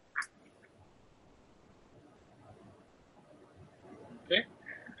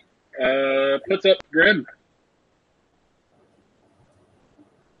 Puts up Grim.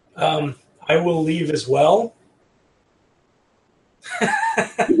 I will leave as well.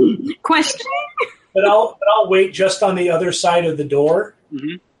 Question? But I'll wait just on the other side of the door,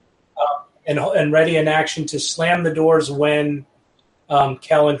 and ready in action to slam the doors when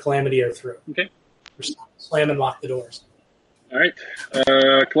Kel and Calamity are through. Okay. Or slam and lock the doors. All right.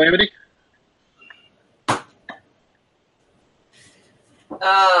 Calamity?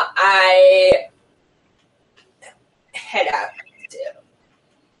 I head out.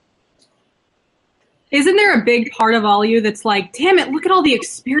 Isn't there a big part of all you that's like, damn it, look at all the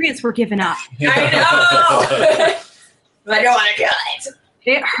experience we're giving up? I know! But I don't want to kill it.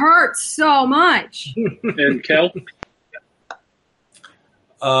 It hurts so much. And Kel?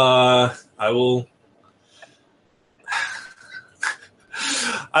 I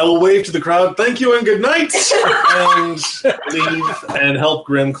will wave to the crowd, "Thank you and good night," and leave and help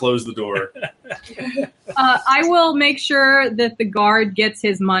Grim close the door. I will make sure that the guard gets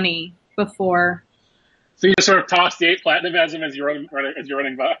his money before. So you just sort of toss the 8 platinum as him as you're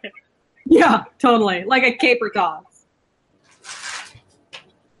running by. Yeah, totally. Like a caper toss.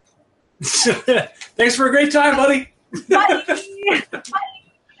 Thanks for a great time, buddy. Bye.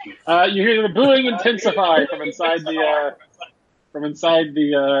 You hear the booing intensify from inside the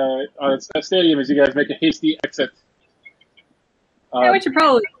stadium as you guys make a hasty exit. Yeah, we should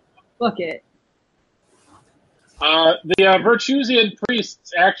probably book it. The Virtusian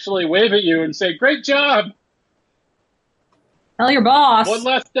priests actually wave at you and say, "Great job! Tell your boss." One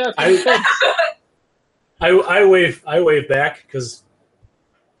last death." I wave back because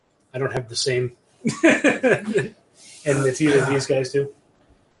I don't have the same enmity that these guys do.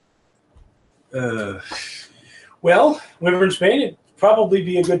 Well, Wyvernbane, it'd probably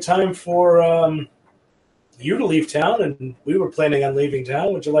be a good time for you to leave town, and we were planning on leaving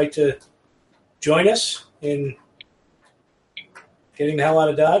town. Would you like to join us in getting the hell out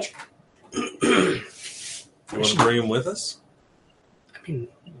of Dodge? You want to bring him with us? I mean,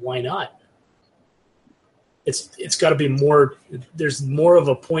 why not? It's got to be more. There's more of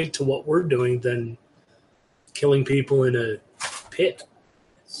a point to what we're doing than killing people in a pit.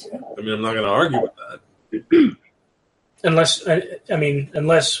 I mean, I'm not going to argue with that. Unless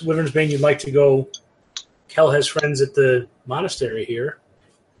Wyvernbane, you'd like to go Kel has friends at the monastery here.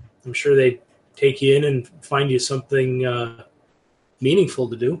 I'm sure they'd take you in and find you something meaningful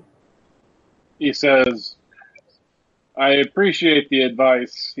to do. He says, I appreciate the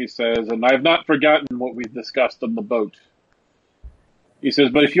advice, he says, and I have not forgotten what we discussed on the boat. He says,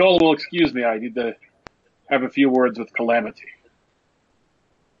 but if you all will excuse me, I need to have a few words with Calamity.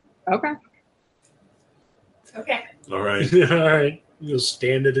 Okay. Okay. All right. All right. You'll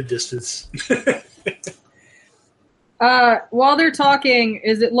stand at a distance. While they're talking,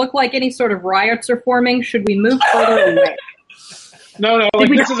 does it look like any sort of riots are forming? Should we move further away? No, like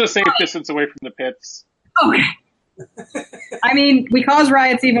this is a safe distance away from the pits. Okay. I mean, we cause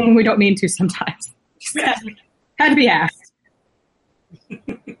riots even when we don't mean to sometimes. Had to be asked.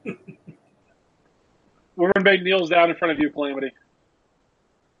 Wyrmbane kneels down in front of you, Calamity.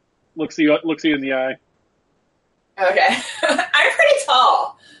 Looks you in the eye. Okay. I'm pretty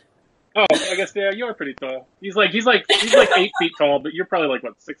tall. Oh, I guess yeah, you're pretty tall. He's like 8 feet tall, but you're probably like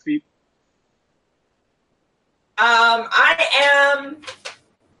what, 6 feet? I am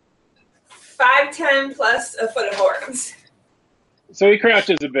 5'10" plus a foot of horns. So he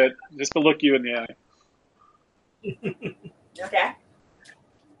crouches a bit just to look you in the eye. Okay.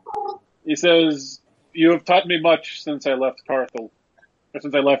 He says, "You have taught me much since I left Carthel, or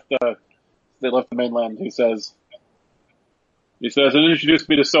since I left the mainland." He says, "And introduced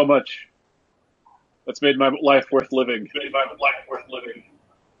me to so much that's made my life worth living.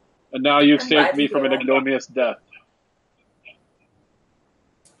 And now you've saved me from an ignominious death."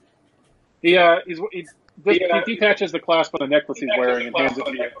 He detaches the clasp on the necklace he's wearing and hands it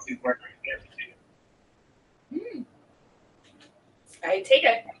to you. I take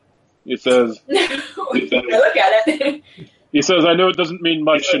it. He says, I look at it. He says, "I know it doesn't mean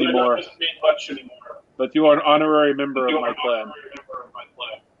much anymore, but you are an honorary member of my clan."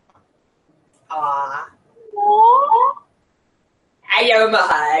 Aww. I give him a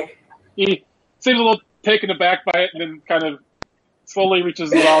hug. He seems a little taken aback by it, and then kind of slowly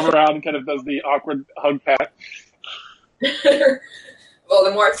reaches his arm around and kind of does the awkward hug pat.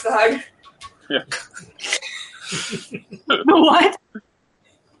 Voldemort's the hug. Yeah. What?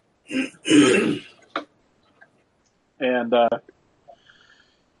 And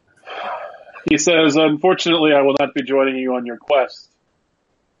he says, "Unfortunately, I will not be joining you on your quest."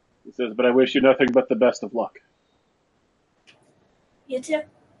 He says, "But I wish you nothing but the best of luck." You too.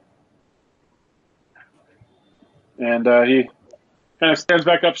 And he kind of stands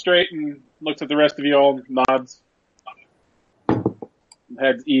back up straight and looks at the rest of you all, nods, and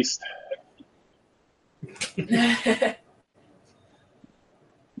heads east.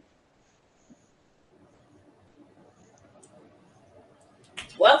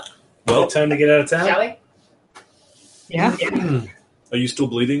 Well, Time to get out of town? shall we? Yeah. Are you still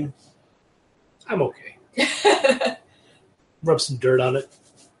bleeding? I'm okay. Rub some dirt on it.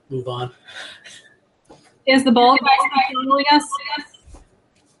 Move on. Is the bald guy following us?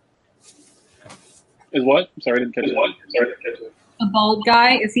 Is what? I'm sorry, I didn't catch it. The bald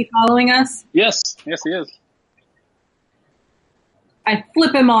guy, is he following us? Yes, he is. I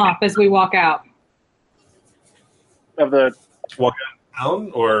flip him off as we walk out. Of the Walk out of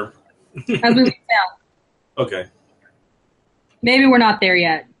town or As we leave town. okay. Maybe we're not there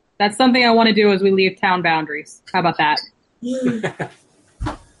yet. That's something I want to do as we leave town boundaries. How about that?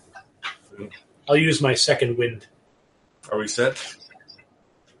 I'll use my second wind. Are we set?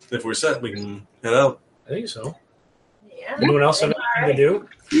 If we're set, we can head out. I think so. Yeah. Anyone else have anything to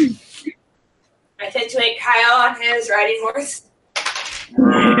do? I situate Kyle on his riding horse.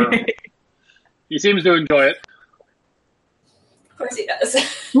 He seems to enjoy it. Of course he does.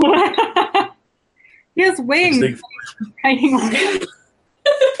 He has wings. Big- Hanging on.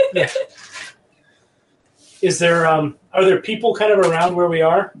 Yeah. Is there are there people kind of around where we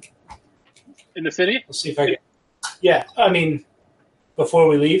are? In the city? Let's see if I can. Yeah, I mean, before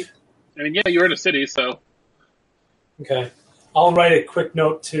we leave. I mean, yeah, you're in a city, so. Okay, I'll write a quick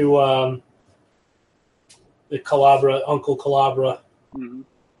note to the Calabra, Uncle Calabra, Mm-hmm.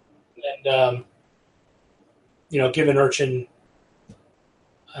 and give an urchin,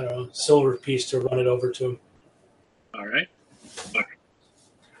 I don't know, silver piece to run it over to him. All right.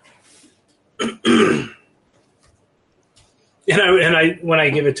 And I when I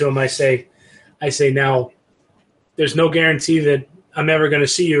give it to him, I say now, there's no guarantee that I'm ever going to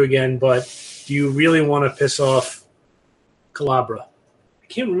see you again, but do you really want to piss off Calabra? I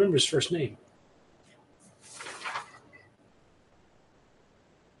can't remember his first name.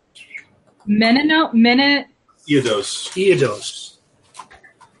 Eodos. Eodos.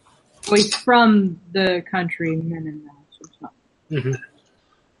 Well, he's from the country Menenos or something. Mm-hmm.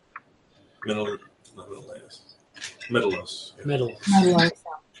 Middle last. Medalos. Medalos.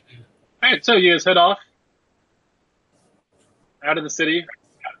 All right, so you guys head off out of the city,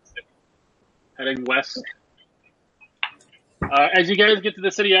 heading west. As you guys get to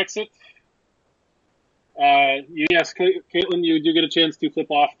the city exit, yes, Caitlin, you do get a chance to flip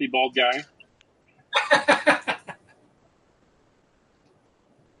off the bald guy.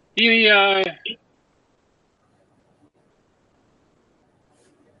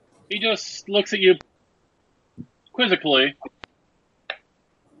 He just looks at you quizzically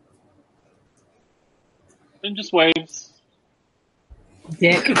and just waves.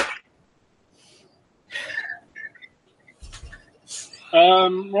 Dick.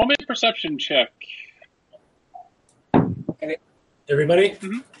 Roll me a perception check. Everybody?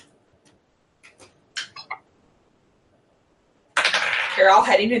 Mm-hmm. You're all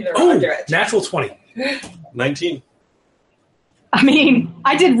heading in the wrong direction. Natural 20. 19. I mean,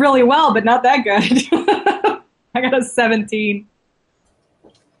 I did really well, but not that good. I got a 17.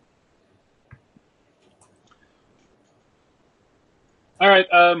 All right.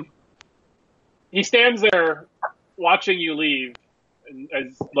 He stands there watching you leave,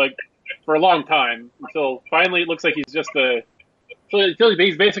 as like for a long time until finally it looks like he's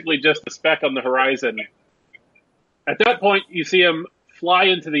basically just a speck on the horizon. At that point, you see him fly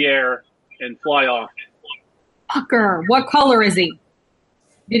into the air and fly off. Fucker. What color is he?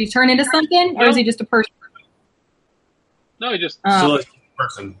 Did he turn into something, or is he just a person? No, he just Still a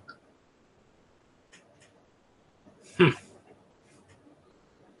person. Well,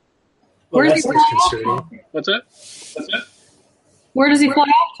 Where's that's he flying disconcerting. What's that? Where does he fly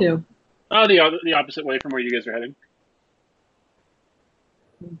off to? Oh, the opposite way from where you guys are heading.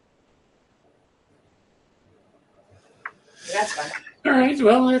 That's fine. All right,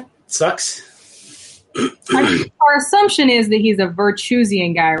 well, that sucks. Our assumption is that he's a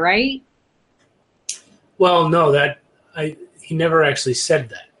Virtusian guy, right? Well, no, he never actually said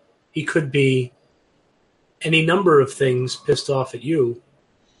that. He could be any number of things pissed off at you.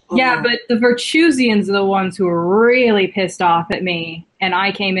 Yeah, but the Virtusians are the ones who were really pissed off at me, and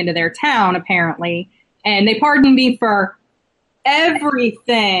I came into their town, apparently, and they pardoned me for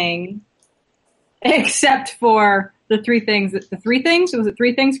everything except for the three things? Was it three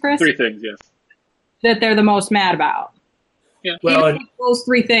things, Chris? 3 things, yes. That they're the most mad about. Yeah. Well, Those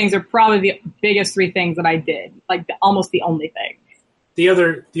 3 things are probably the biggest 3 things that I did, like almost the only thing. the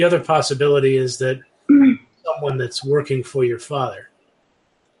other possibility is that someone that's working for your father.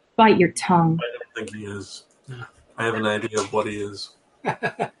 Bite your tongue. I don't think he is. No. I have an idea of what he is.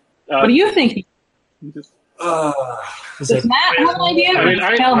 What do you think? Is Does that, Matt have an idea? I mean,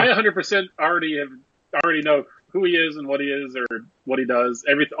 I Tell him. 100% already know who he is and what he is or what he does,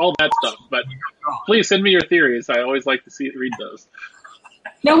 everything, all that stuff. But please send me your theories. I always like to read those.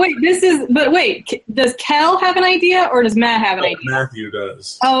 No, wait, does Kel have an idea or does Matt have an idea? Matthew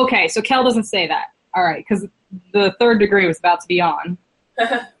does. Oh, okay, so Kel doesn't say that. All right, because the 3rd degree was about to be on.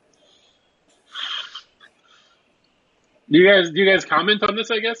 Do you guys comment on this?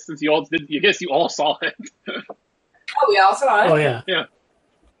 I guess since you all did, you all saw it. Oh, we also on it. oh yeah. Yeah.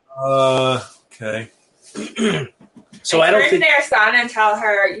 Okay. So I don't turn think. to their son and tell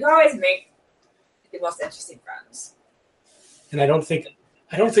her, you always make the most interesting friends. And I don't think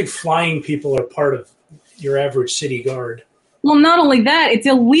flying people are part of your average city guard. Well, not only that, it's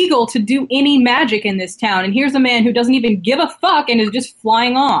illegal to do any magic in this town. And here's a man who doesn't even give a fuck and is just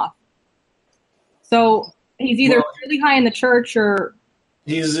flying off. So he's either really high in the church or...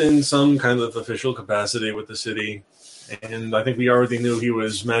 He's in some kind of official capacity with the city. And I think we already knew he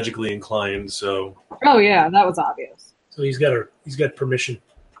was magically inclined, so... Oh, yeah, that was obvious. So he's got permission.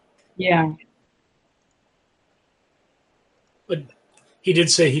 Yeah. But he did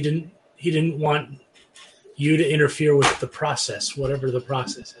say he didn't want you to interfere with the process, whatever the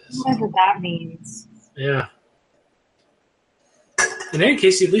process is. Whatever that means. Yeah. In any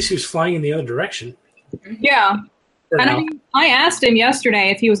case, at least he was flying in the other direction. Yeah. For now. And I asked him yesterday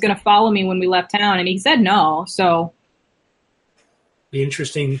if he was going to follow me when we left town, and he said no, so... Be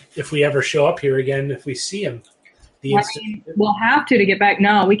interesting if we ever show up here again, if we see him. We'll have to get back.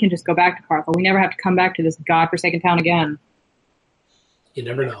 No, we can just go back to Carthel. We never have to come back to this godforsaken town again. You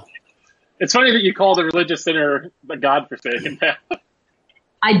never know. It's funny that you call the religious center the godforsaken town.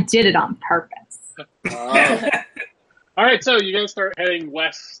 I did it on purpose. All right, so you guys start heading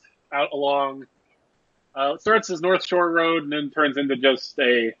west out along. It starts as North Shore Road and then turns into just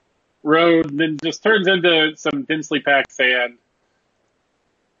a road, and then just turns into some densely packed sand.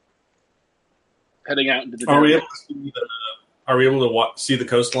 Heading out into the Are we desert. able to see the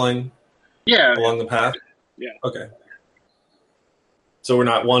coastline Yeah. along the path? Yeah. Okay. So we're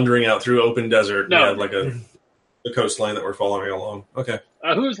not wandering out through open desert. No. We have like a The coastline that we're following along. Okay.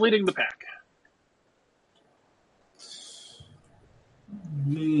 Who's leading the pack?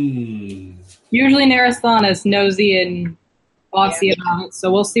 Usually Narasana is nosy and bossy about it,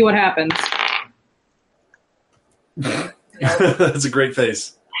 so we'll see what happens. That's a great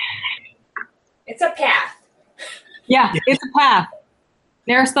face. It's a path. Yeah, it's a path.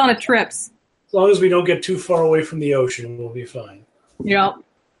 Narasana trips. As long as we don't get too far away from the ocean, we'll be fine. Yep.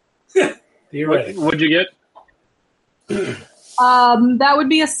 Theoretically. What'd you get? That would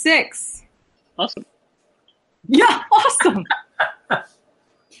be a 6. Awesome. Yeah, awesome.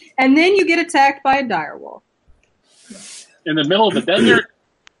 And then you get attacked by a direwolf. In the middle of the desert?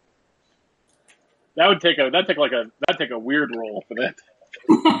 That'd take a weird roll for that.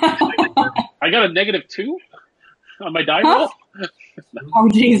 I got a -2 on my die roll. Oh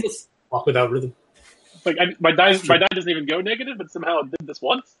Jesus! Walk without rhythm. Like my die doesn't even go negative, but somehow it did this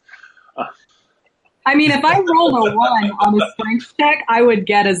once. I mean, if I rolled a 1 on the strength check, I would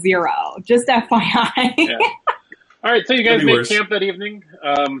get a 0. Just FYI. Yeah. All right, so you guys Could be made worse. camp that evening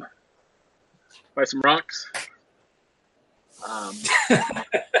by some rocks.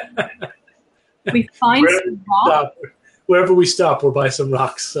 We find some rocks. Wherever we stop, we're by some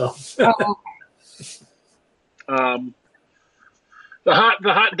rocks. So Oh, The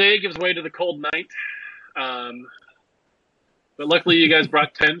hot day gives way to the cold night. But luckily, you guys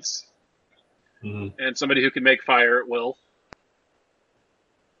brought tents and somebody who can make fire at will.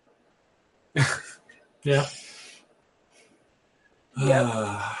 yeah,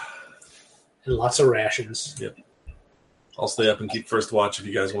 and lots of rations. Yep. I'll stay up and keep first watch if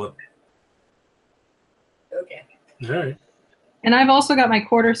you guys want. Okay. All right. and I've also got my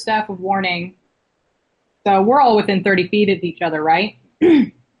quarterstaff of warning. So we're all within 30 feet of each other, right?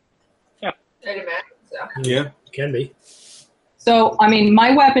 I'd imagine so. Yeah. Can be. So, I mean,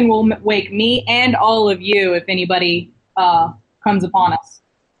 my weapon will wake me and all of you if anybody comes upon us.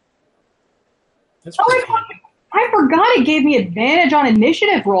 That's Oh, pretty handy. I forgot it gave me advantage on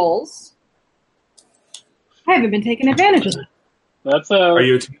initiative rolls. I haven't been taking advantage of it. That's Are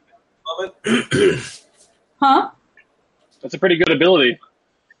you attuned of it? Huh? that's a pretty good ability.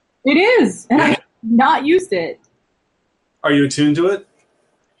 It is. And I have not used it. Are you attuned to it?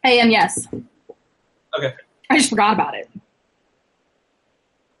 I am, yes. Okay. I just forgot about it.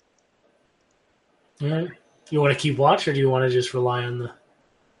 All right. You want to keep watch, or do you want to just rely on the?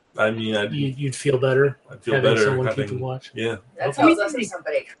 I mean, You'd feel better. I'd feel having better someone having, keeping watch. Yeah. That Okay. tells us if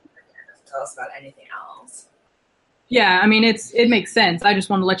somebody can tell us about anything else. Yeah, I mean, it makes sense. I just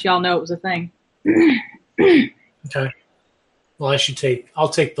wanted to let y'all know it was a thing. Okay. Well, I'll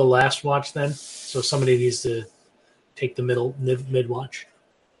take the last watch then. So somebody needs to take the mid watch.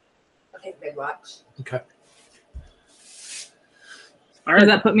 I'll take mid watch. Okay. All Does right.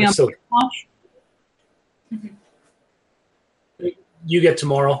 that put me on So watch? you get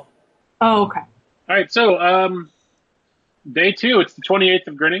tomorrow. Oh, okay. All right. So, day 2. It's the 28th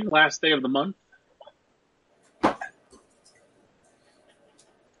of Grinning, last day of the month.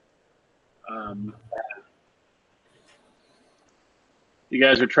 You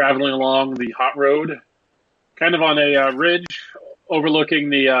guys are traveling along the hot road, kind of on a ridge overlooking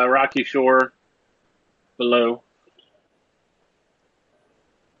the rocky shore below.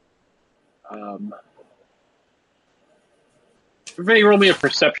 Everybody roll me a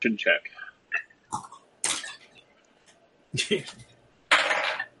perception check.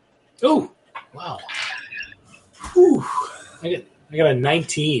 Oh, wow. Whew. I got a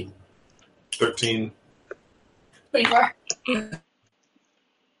 19. 13. 24.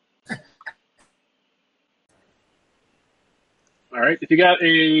 All right. If you got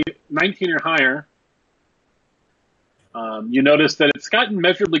a 19 or higher, you notice that it's gotten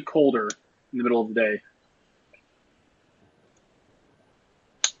measurably colder in the middle of the day.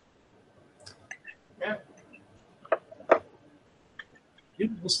 Yeah. You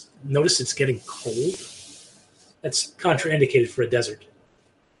notice it's getting cold? That's contraindicated for a desert.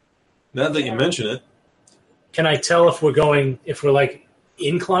 Now that you mention it, Can I tell if we're like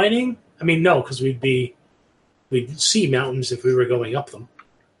inclining? I mean, no, because we'd see mountains if we were going up them.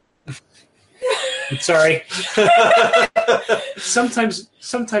 I'm sorry. Sometimes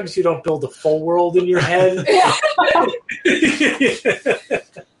you don't build a full world in your head.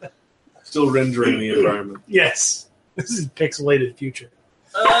 still rendering the environment. Yes. This is pixelated future.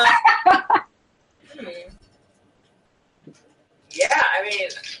 Yeah, I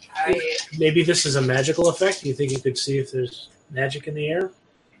mean, Maybe this is a magical effect. You think you could see if there's magic in the air?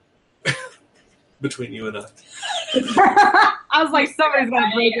 Between you and I. I was like, somebody's going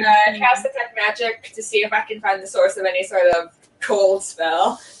to break it. cast detect magic to see if I can find the source of any sort of cold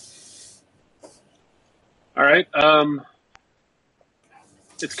spell. All right.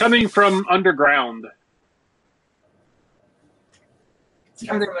 It's coming from underground.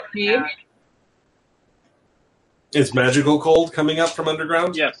 Are there caves? It's magical cold coming up from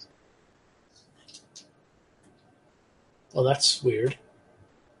underground? Yes. Well, that's weird.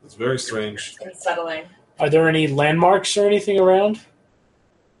 It's very strange. Unsettling. Are there any landmarks or anything around?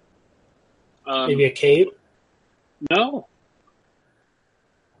 Maybe a cave? No.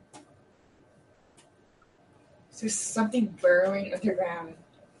 There's something burrowing underground.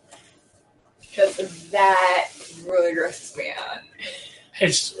 Because that really grosses me out.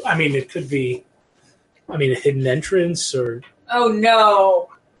 It could be, a hidden entrance or... Oh, no.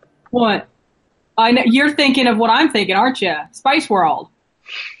 What? I know you're thinking of what I'm thinking, aren't you? Spice World.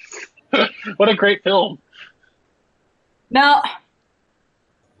 What a great film. No.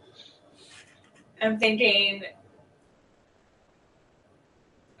 I'm thinking...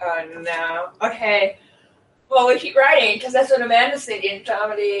 Oh, no. Okay. Well, we keep writing, because that's what Amanda's thinking.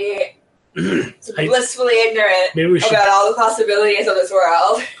 Comedy... blissfully ignorant about all the possibilities of this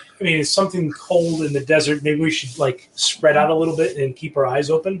world. It's something cold in the desert. Maybe we should, spread out a little bit and keep our eyes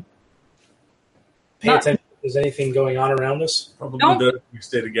open. Pay attention if there's anything going on around us. Probably better if we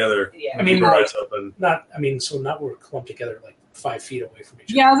stay together. Yeah. Keep our eyes open. Not we're clumped together 5 feet away from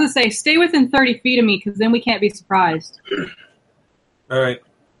each other. Yeah, I was going to say, stay within 30 feet of me, because then we can't be surprised. All right.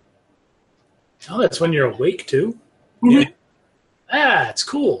 Oh, that's when you're awake, too? Yeah. It's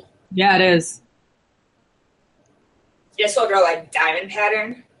cool. Yeah, it is. Just will go diamond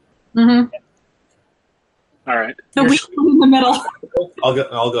pattern. Mm-hmm. All right. So we in the middle.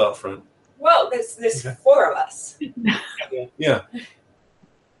 I'll go out front. Well, there's Okay. 4 of us. Yeah.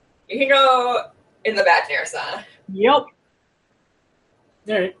 You can go in the back near Sana. Yep. All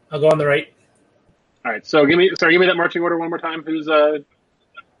right, I'll go on the right. All right. So give me that marching order one more time. Who's I'm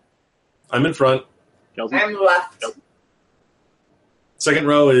in front. Kelsey? I'm left. Yep. Second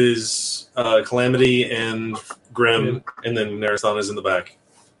row is Calamity and Grim, and then Narasana is in the back.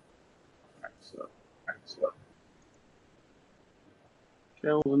 All right. So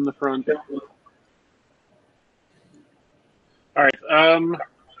Kel in the front. All right.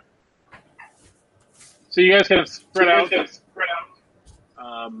 So you guys kind of spread out.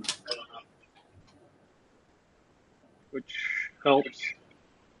 Which helps.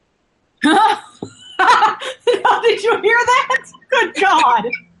 Did you hear that? Good God.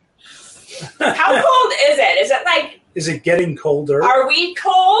 How cold is it? Is it Is it getting colder? are we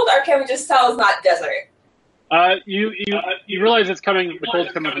cold, or can we just tell it's not desert? You realize it's coming. The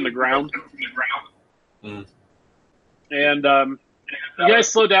cold's coming from the ground. Mm. And you guys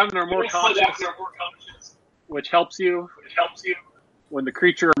slow down and are more conscious, which helps you when the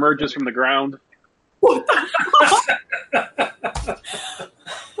creature emerges from the ground.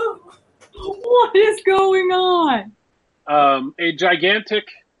 What is going on? A gigantic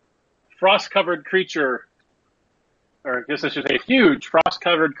frost-covered creature, or I guess I should say a huge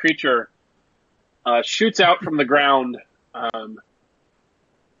frost-covered creature, shoots out from the ground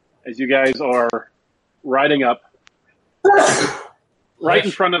as you guys are riding up, right in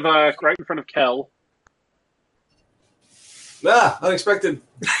front of Kel. Unexpected.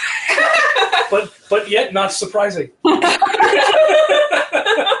 but yet not surprising.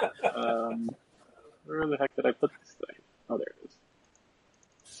 Where the heck did I put this thing? Oh, there it is.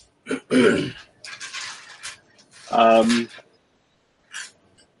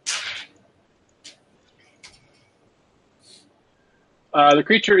 The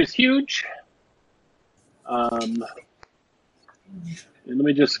creature is huge. And let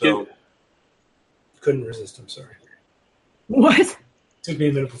me just skip. Couldn't resist, I'm sorry. What? Took me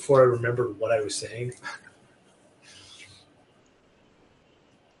a minute before I remembered what I was saying.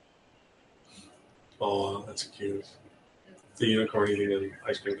 Oh, that's cute. The unicorn eating an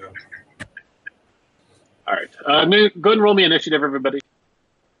ice cream cone. All right. Go ahead and roll me initiative, everybody,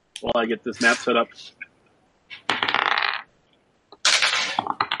 while I get this map set up.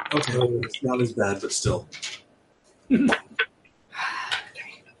 Okay, it's not as bad, but still.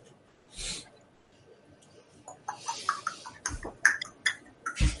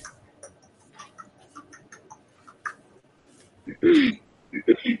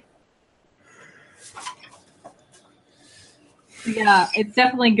 Yeah, it's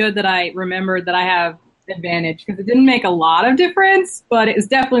definitely good that I remembered that I have advantage because it didn't make a lot of difference, but it was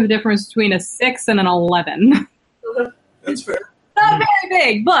definitely the difference between a 6 and an 11. That's fair. Not very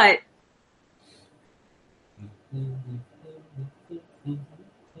big, but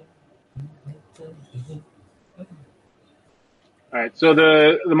All right. So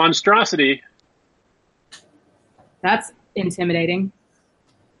the monstrosity that's intimidating.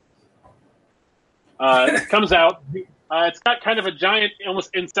 Comes out. It's got kind of a giant,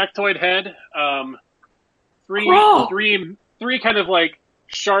 almost insectoid head. Three kind of like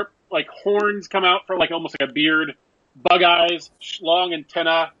sharp, like horns come out from like almost like a beard. Bug eyes, long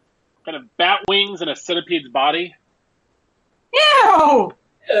antenna, kind of bat wings, and a centipede's body. Ew!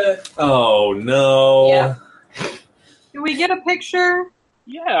 Oh no! Yeah. Do we get a picture?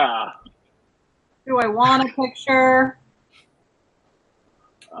 Yeah. Do I want a picture?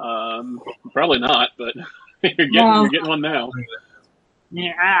 Probably not, but you're getting one now.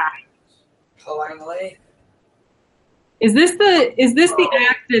 Yeah. Pulling away. Is this the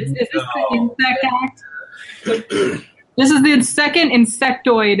act? Is this the insect act? This is the second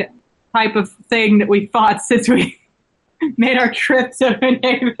insectoid type of thing that we fought since we made our trip to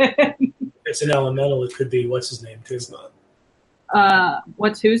Haven. It's an elemental. It could be what's his name too. It's not.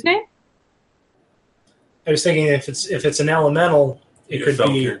 What's whose name? I was thinking if it's an elemental, it could be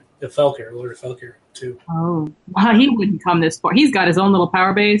Felker. the Felker, Lord of Felker too. Oh, well, he wouldn't come this far. He's got his own little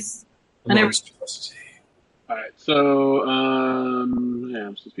power base. I never. All right, so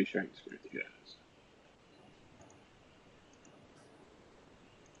I'm supposed to be sharing the screen with you guys.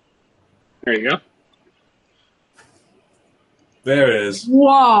 There you go. There it is.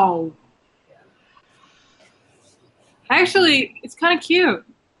 Whoa. Actually, it's kind of cute.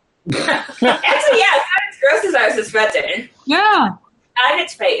 Actually, yeah, it's not as gross as I was expecting. Yeah. And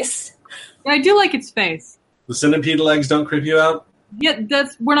its face. I do like its face. The centipede legs don't creep you out? Yeah,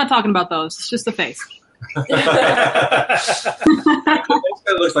 we're not talking about those. It's just the face. It kind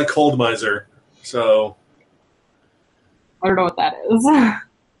of looks like Cold Miser. So, I don't know what that is.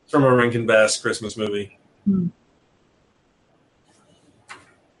 it's from a Rankin Bass Christmas movie.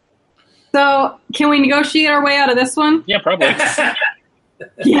 So, can we negotiate our way out of this one? Yeah, probably.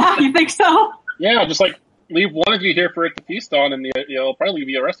 Yeah, you think so? Yeah, just like leave one of you here for it to feast on, and you'll probably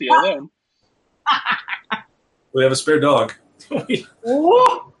leave the rest of you alone. We have a spare dog.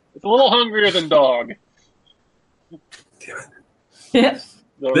 Whoa. It's a little hungrier than dog. Damn it. Yeah.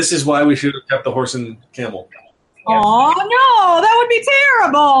 So, This is why we should have kept the horse and camel. Oh no, that would be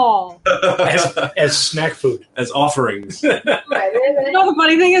terrible. as snack food. As offerings. You know, the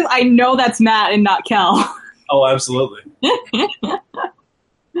funny thing is, I know that's Matt and not Kel. Oh, absolutely. all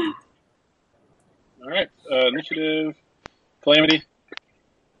right, initiative, Calamity.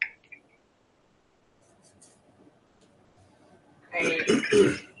 I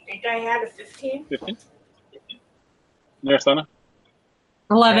think I had a 15. 15. Narasana.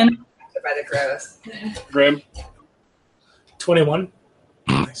 11. By the gross. Grim. 21.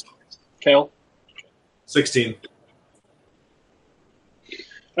 Kale. 16.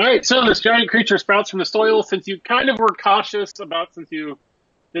 All right, so this giant creature sprouts from the soil. Since you kind of were cautious since you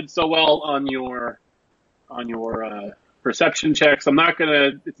did so well on your perception checks, I'm not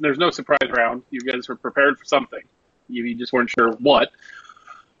gonna. There's no surprise round. You guys were prepared for something. You just weren't sure what.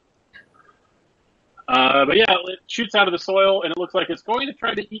 But yeah, it shoots out of the soil, and it looks like it's going to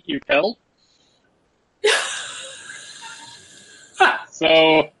try to eat you, Kel.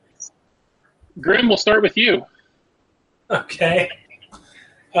 So, Grim, we'll start with you. Okay.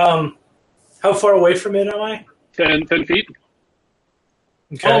 How far away from it am I? 10 feet.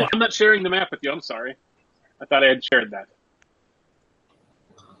 Okay. Oh, I'm not sharing the map with you. I'm sorry. I thought I had shared that.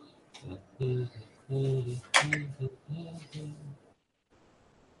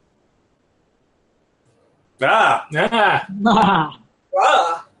 Ah! Ah.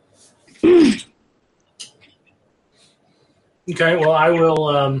 Raw. Okay. Well, I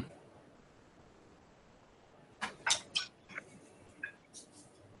will.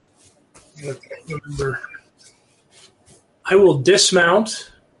 Remember, I will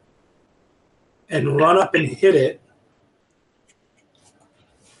dismount and run up and hit it.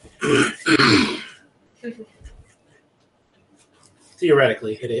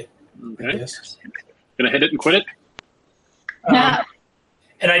 Theoretically, hit it. I Okay. guess. Gonna hit it and quit it?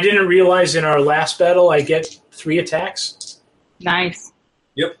 And I didn't realize in our last battle I get 3 attacks. Nice.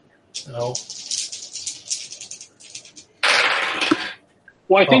 Yep. So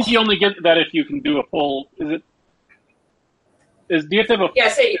Well, I think you only get that if you can do a full. Do you have to have a? Yeah,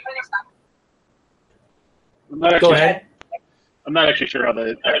 so you I'm not go actually, ahead. I'm not actually sure how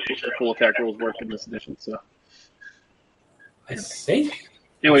the full attack rules work in this edition. So I think.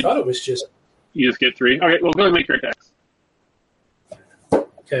 anyway, I thought it was just. you just get 3. Okay, well, go ahead and make your attacks.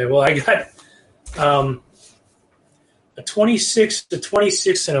 Okay, well, I got a 26, a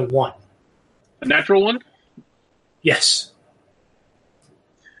 26, and a 1. A natural one. Yes.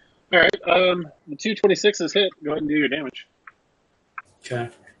 All right. The 2 26s hit. Go ahead and do your damage. Okay.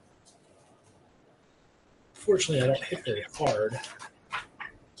 Fortunately, I don't hit very hard.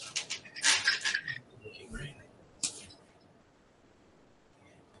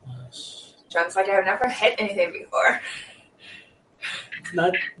 Sounds like I've never hit anything before.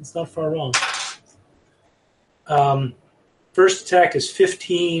 It's not far wrong. First attack is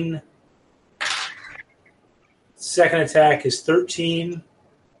 15. Second attack is 13.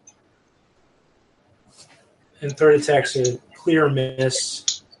 And third attack's a clear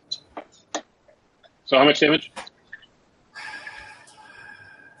miss. So how much damage?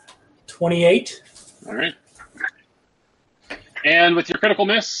 28. All right. And with your critical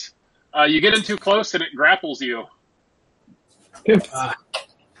miss, you get in too close and it grapples you.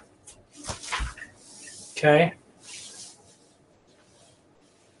 Okay.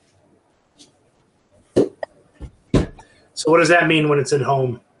 So what does that mean when it's at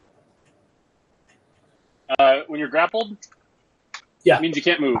home? When you're grappled, Yeah. it means you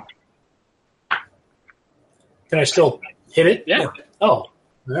can't move. Can I still hit it? Yeah. Oh, all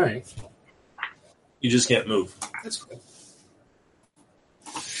right. You just can't move. That's good.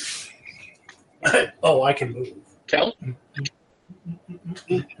 Oh, I can move. Kel?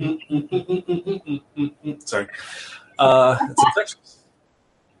 Sorry. It's infectious.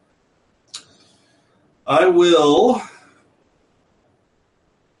 I will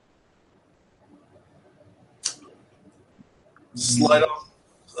slide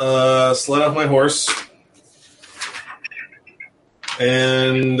off my horse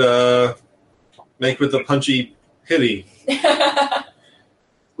and make with the punchy hitty.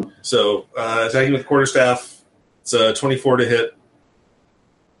 So attacking with quarterstaff, it's a 24 to hit.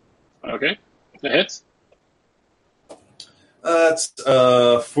 Okay. That hits. It's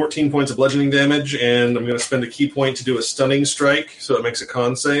 14 points of bludgeoning damage, and I'm going to spend a key point to do a stunning strike, so it makes a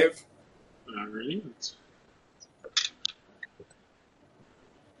con save. All right.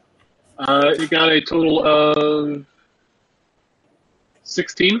 You got a total of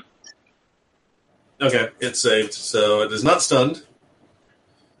 16. Okay, it's saved, so it is not stunned.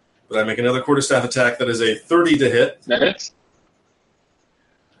 But I make another quarterstaff attack that is a 30 to hit. That hits.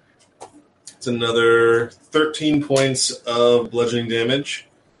 It's another 13 points of bludgeoning damage.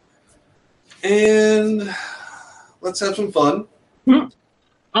 And let's have some fun. Oh,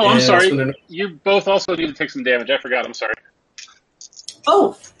 I'm And sorry. You both also need to take some damage. I forgot. I'm sorry.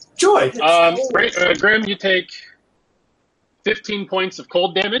 Oh, joy. Grim, you take 15 points of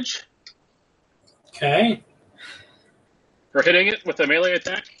cold damage Okay. for hitting it with a melee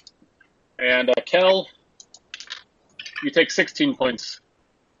attack. And Kel, you take 16 points.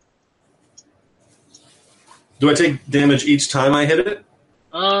 Do I take damage each time I hit it?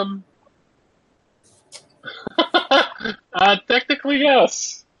 Technically,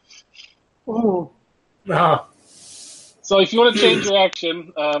 yes. Oh. Ah, So if you want to change your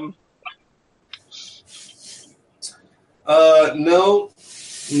action,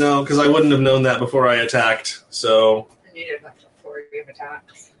 No, because I wouldn't have known that before I attacked. So, You did like 4 of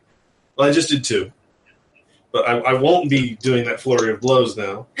attacks. well, I just did 2. But I won't be doing that flurry of blows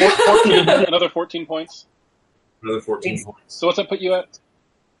now. 14, another 14 points. Another 14 points. So what's that put you at?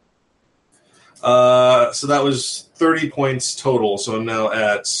 So that was 30 points total, so I'm now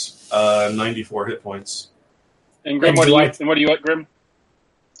at 94 hit points. And Grim, And what do are you at, Grim?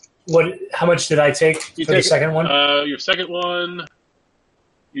 how much did I take You for the take second one? Your second one,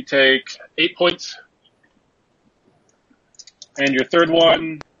 you take 8 points. And your third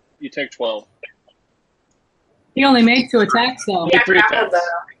one, you take 12. He only made 2 attacks, though. Yeah. 3 grappled, attacks.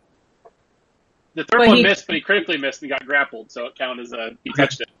 The third But one he- missed, but he critically missed and got grappled, so it counted as he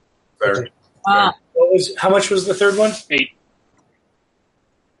touched it. Fair. How much was the third one? 8.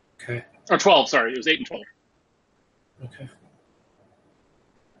 Okay. Or 12, sorry. It was 8 and 12. Okay.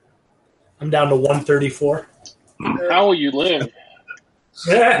 I'm down to 134. How will you live?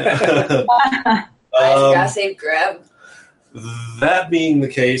 I gotta save Greb. That being the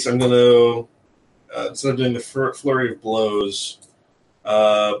case, I'm going to, instead of doing the flurry of blows,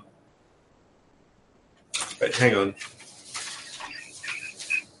 wait, hang on.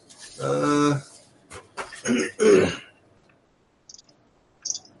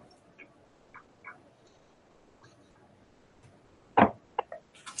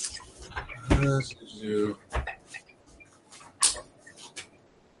 Let's do.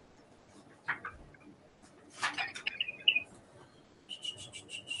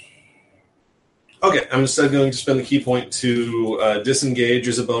 Okay, I'm instead going to spend the key point to disengage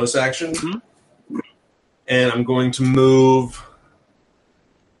as a bonus action. Mm-hmm. And I'm going to move.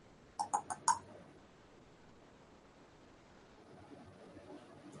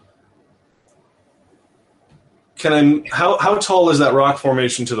 How tall is that rock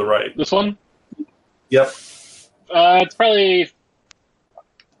formation to the right? This one? Yep. It's probably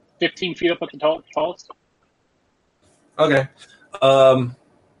 15 feet up at the tallest. Okay.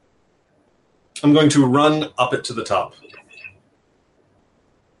 I'm going to run up it to the top.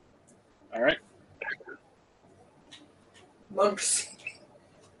 All right. Monks.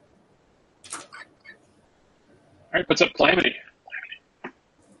 All right. What's up, Calamity?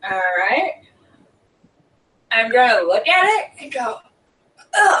 All right. I'm gonna look at it and go,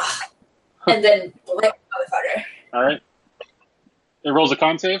 ugh, and then blink, motherfucker. All right. It rolls a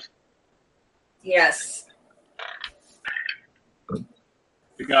con save. Yes.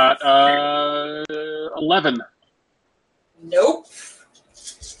 We got 11. Nope.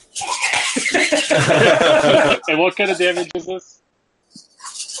 And what kind of damage is this?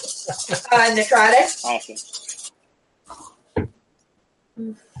 Necrotic. Awesome.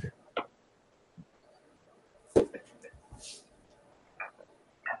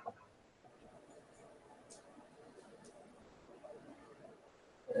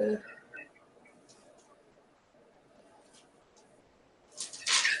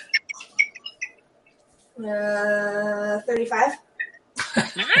 Uh, 35.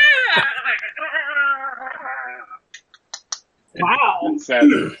 Wow. That's sad.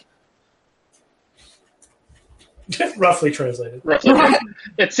 Roughly translated. Roughly.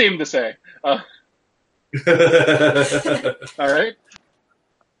 It seemed to say. All right.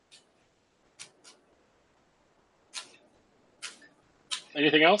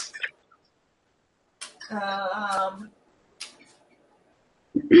 Anything else?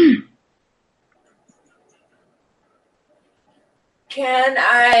 Can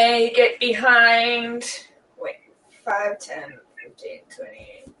I get behind? Wait, 5, 10, 15,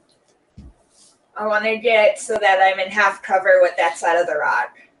 20. I want to get so that I'm in half cover with that side of the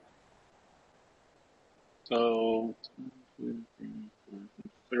rock. So,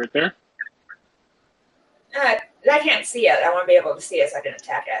 right there. I can't see it. I want to be able to see it so I can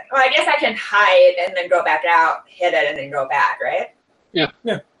attack it. Well, I guess I can hide and then go back out, hit it, and then go back, right? Yeah. I'm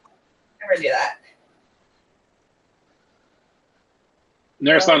going to do that.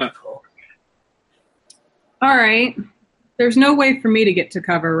 Narasana. Cool. All right. There's no way for me to get to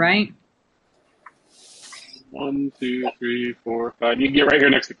cover, right? 1, 2, 3, 4, 5. You can get right here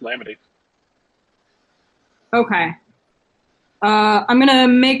next to Calamity. Okay. I'm going to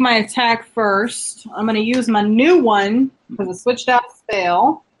make my attack first. I'm going to use my new one because I switched out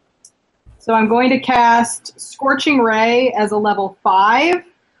spell. So I'm going to cast Scorching Ray as a level 5,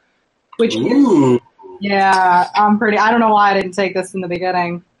 which Ooh. yeah, I don't know why I didn't take this in the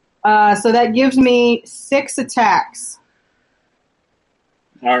beginning. So that gives me 6 attacks,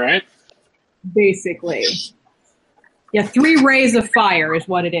 All right. basically. Yeah, 3 rays of fire is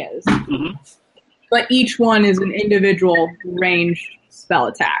what it is. Mm-hmm. But each one is an individual ranged spell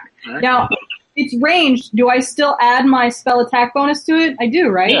attack. All right. Now, it's ranged. Do I still add my spell attack bonus to it? I do,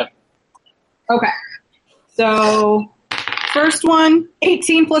 right? Yeah. Okay. So, first one,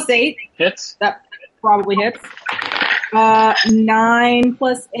 18 plus 8. Hits. That probably hits. 9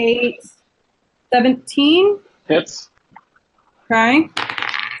 plus 8, 17. Hits. Okay.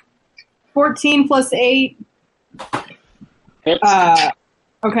 14 plus 8. Hits.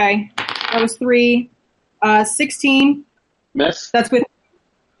 Okay. That was 3. 16. Miss. That's with...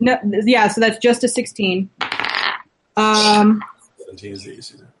 No, yeah, so that's just a 16. 17 is the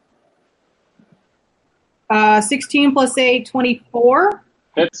easy. 16 plus 8, 24.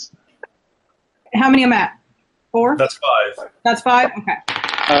 Hits. How many am I at? 4? That's 5. That's 5?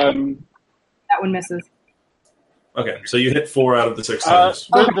 Okay. Um, That one misses. Okay, so you hit 4 out of the 6 times.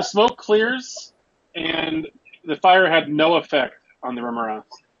 the smoke clears, and the fire had no effect on the Remoras.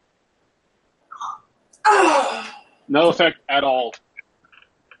 Oh, No effect at all.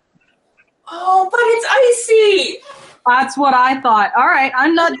 but it's icy. That's what I thought. All right,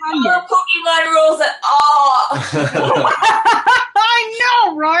 I'm not done No yet. Pokemon rules at all. I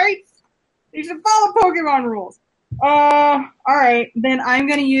know, right? You should follow Pokemon rules. All right, then I'm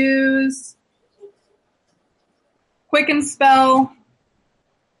going to use Quicken Spell.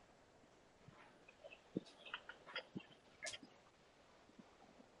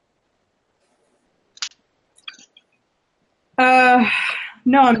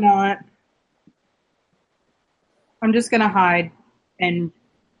 No, I'm not. I'm just going to hide and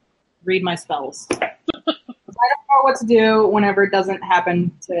read my spells. I don't know what to do whenever it doesn't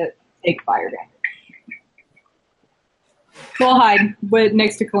happen to take fire damage. So I'll hide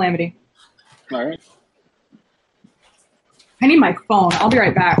next to Calamity. All right. I need my phone. I'll be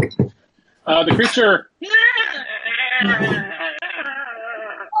right back. The creature.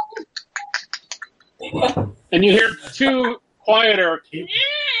 And you hear 2 quieter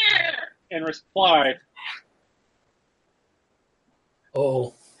in reply.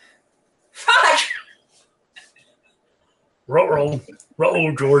 Oh, Fuck. roll,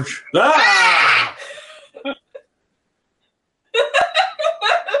 George. Ah!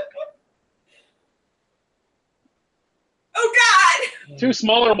 2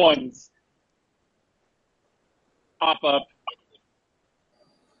 smaller ones pop up.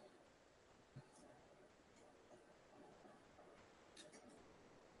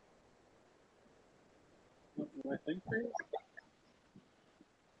 I think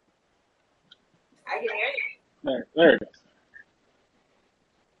I can hear you. there it is.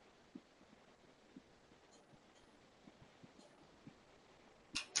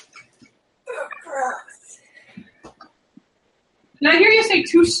 Oh, gross. Did I hear you say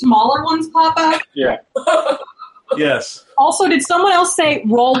 2 smaller ones pop up? Yeah. Yes. Also, did someone else say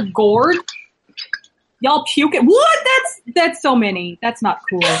roll gourd? Y'all puke it. What? That's so many. That's not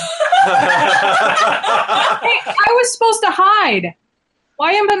cool. Hey, I was supposed to hide.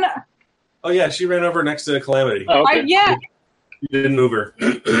 Why am I not? Oh yeah, she ran over next to Calamity. Oh, okay. Yeah. You didn't move her.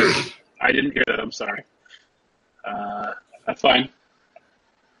 I didn't hear that. I'm sorry. That's fine.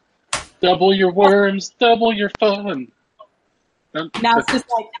 Double your worms, double your fun. Now it's just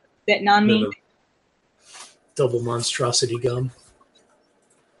like sitting on me. Double monstrosity gum.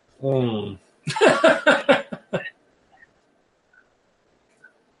 Mm.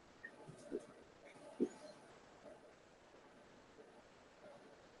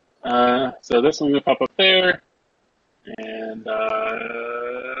 So this one's going to pop up there. And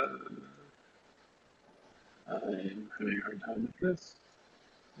I'm having a hard time with this.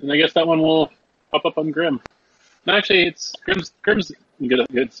 And I guess that one will pop up on Grim. No, actually, it's Grim's in a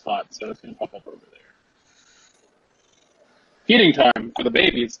good spot, so it's going to pop up over there. Feeding time for the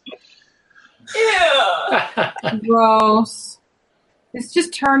babies. Ew. Gross. This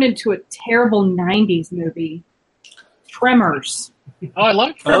just turned into a terrible 90s movie. Tremors. Oh, I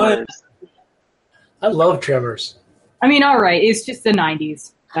love Tremors. I love Tremors. I mean, all right. It's just the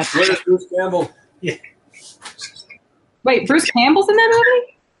 90s. That's Where's Bruce Campbell? Yeah. Wait, Bruce Campbell's in that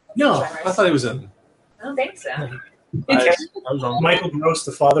movie? No. I thought he was in. I don't think so. It's I was wrong. Michael Gross,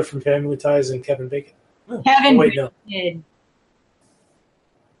 the father from Family Ties, and Kevin Bacon. Kevin Oh, wait, no. Bacon.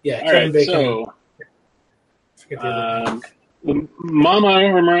 Yeah, All Kevin right, Bacon. so Forget the other name.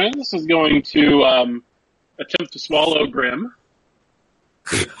 Mama Ramirez is going to attempt to swallow Grim.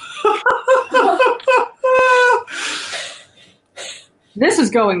 This is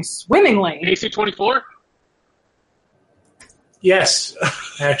going swimmingly. AC 24. Yes,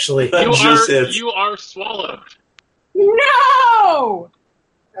 actually. You are swallowed. No! Oh,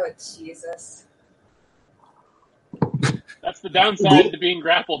 Jesus. That's the downside to being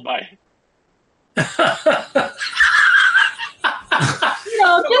grappled by.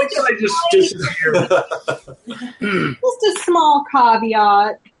 No, just a small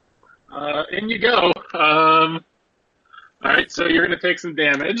caveat. In you go. All right, so you're going to take some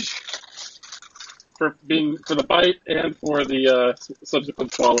damage for the bite and for the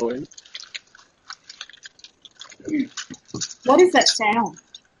subsequent swallowing. What is that sound?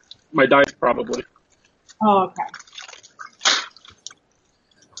 My dice, probably. Oh, okay.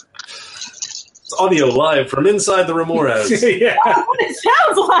 It's audio live from inside the Ramirez. Yeah. That's what it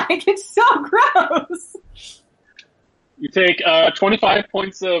sounds like. It's so gross. You take 25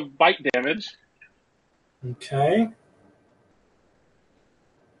 points of bite damage. Okay.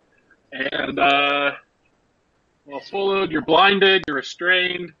 And while swallowed, you're blinded, you're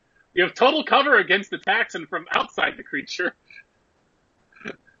restrained. You have total cover against attacks and from outside the creature.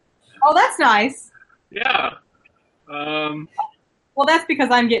 Oh, that's nice. Yeah. Well, that's because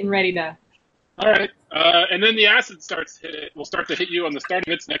I'm getting ready to. All right. And then the acid will start to hit you on the start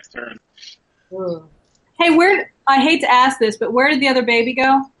of its next turn. Ugh. Hey, I hate to ask this, but where did the other baby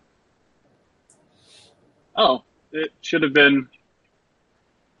go? Oh, it should have been.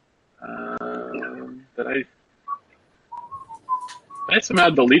 Did I somehow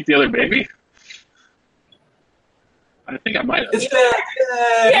delete the other baby? I think I might have. It's back!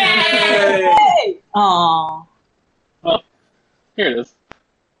 Yay! Yay! Aw. Well, here it is.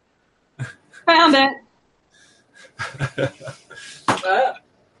 Found it.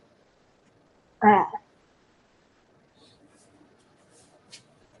 Ah.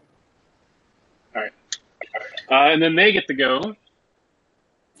 All right. And then they get to go.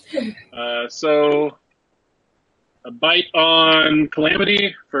 So a bite on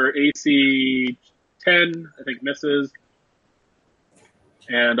Calamity for AC 10, I think misses.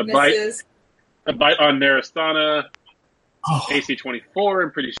 And a Misses. bite on Naristana, Oh. AC 24,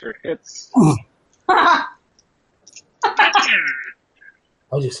 I'm pretty sure hits. I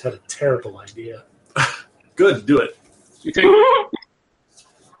just had a terrible idea. Good, do it. You take I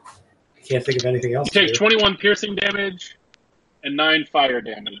can't think of anything else. You take to do. 21 piercing damage and 9 fire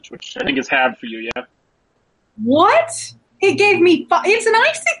damage, which I think is halved for you, yeah? What? It gave me. It's an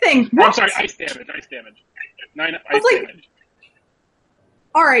icy thing. Oh, What? I'm sorry, ice damage. 9 ice like- damage.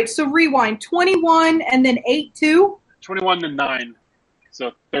 All right, so rewind. 21 and then 8, 2. 21 and 9.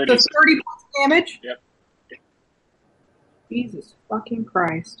 So 30. So 30 plus damage? Yep. Jesus fucking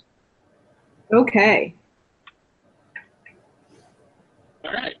Christ. Okay.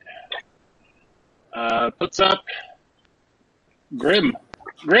 All right. Puts up Grim.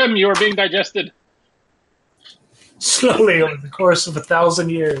 Grim, you are being digested. Slowly over the course of 1,000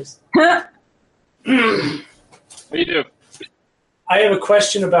 years. What do you do? I have a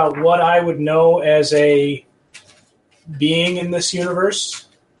question about what I would know as a being in this universe.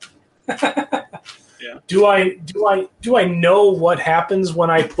 Yeah. Do I know what happens when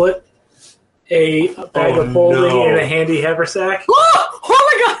I put a bag of holding in a handy haversack? Oh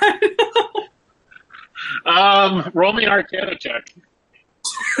my god! Roll me an Arcana check.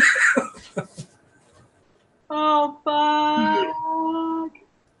 Oh fuck!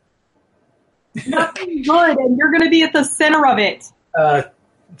 Nothing good, and you're gonna be at the center of it.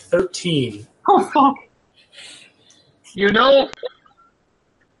 13. Oh fuck! You know.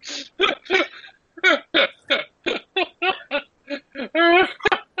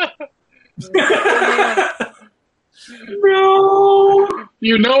 No.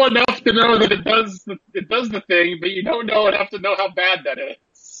 You know enough to know that it does the thing, but you don't know enough to know how bad that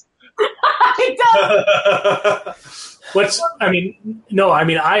is. It does.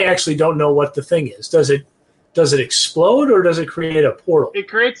 I actually don't know what the thing is. Does it explode or does it create a portal? It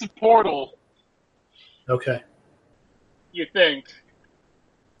creates a portal. Okay. You think?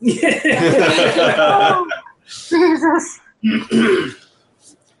 Oh, Jesus.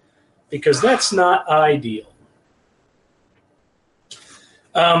 Because that's not ideal.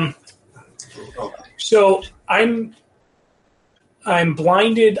 So I'm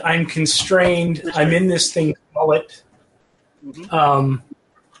blinded. I'm constrained. I'm in this thing mullet. Mm-hmm.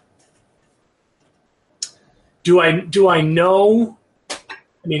 Do I know?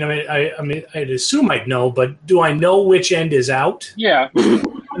 I'd assume I'd know, but do I know which end is out? Yeah.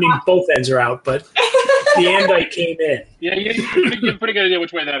 I mean, both ends are out, but the end I came in. Yeah, you have a pretty good idea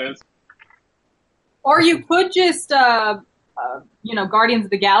which way that is. Or you could just, Guardians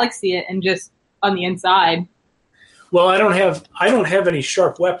of the Galaxy it and just on the inside. Well, I don't have any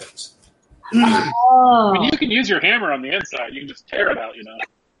sharp weapons. Oh. I mean, you can use your hammer on the inside. You can just tear it out, you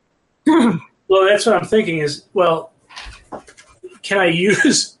know. Well, that's what I'm thinking is, well, can I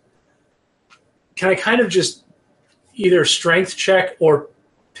kind of just either strength check or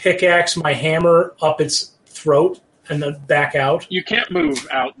pickaxe my hammer up its throat and then back out? You can't move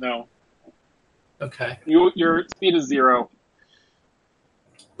out, no. Okay. Your speed is 0.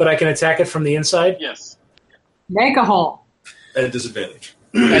 But I can attack it from the inside? Yes. Make a hole. At a disadvantage.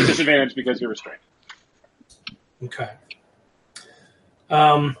 At disadvantage because you're restrained. Okay.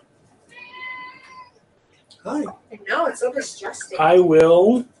 Hi. I know, it's so distressing. I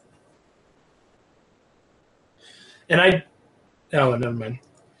will. Oh, never mind.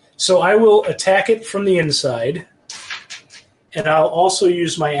 So I will attack it from the inside, and I'll also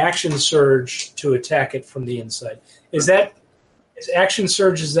use my action surge to attack it from the inside. Is action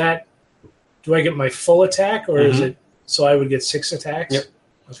surge? Do I get my full attack, or is it? So I would get 6 attacks. Yep.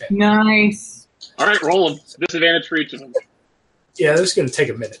 Okay. Nice. All right, roll them. Disadvantage for each of them. Yeah, this is going to take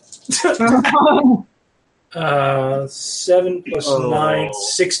a minute. 7 plus 9,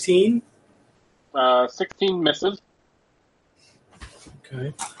 16. 16 misses.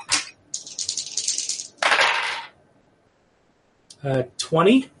 Okay.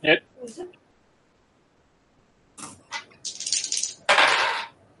 20. Hit.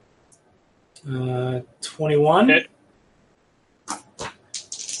 21. Hit.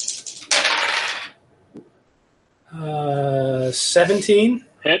 17.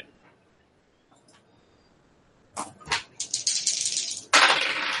 Hit.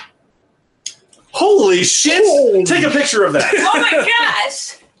 Holy shit! Holy. Take a picture of that. Oh my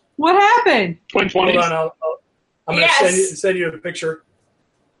gosh! What happened? Twin Hold 20s. on, I'm going to send you a picture.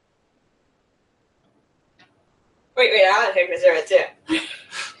 Wait, I want to take a picture of it too.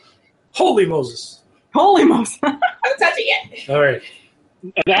 Holy Moses. Holy Moses. I'm touching it. All right.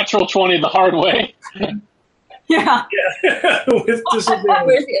 A natural 20 the hard way. Yeah. Yeah. With disadvantage.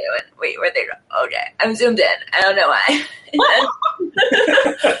 Where's the other one? Wait, where'd they go? Okay, I'm zoomed in. I don't know why.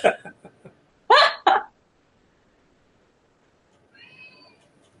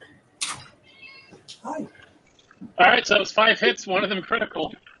 Hi. All right, so it was 5 hits, one of them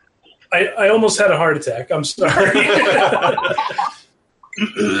critical. I almost had a heart attack. I'm sorry.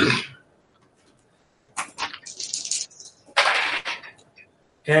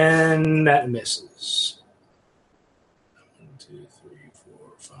 And that misses. 1, 2, 3, 4,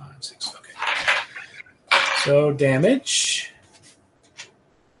 5, 6. Okay. So damage.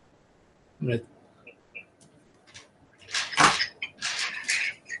 I'm gonna,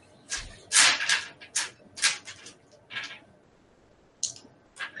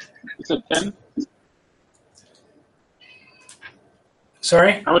 You said 10?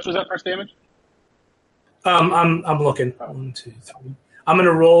 sorry? How much was that first damage? I'm looking. 1, 2, 3. I'm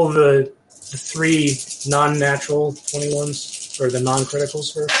gonna roll the 3 non-natural 21s or the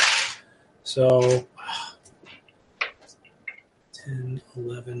non-criticals first. So 10,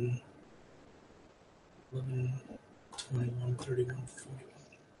 11, 21, 31, 41.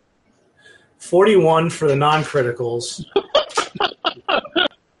 41 for the non-criticals.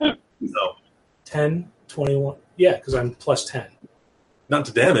 No, 10, 21. Yeah, because I'm plus 10. not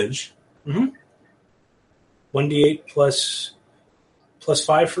to damage. 1d8 plus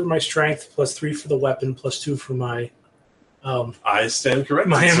 5 for my strength, plus 3 for the weapon, plus 2 for my I stand corrected.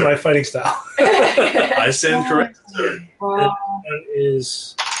 my fighting style. I stand corrected, sir. That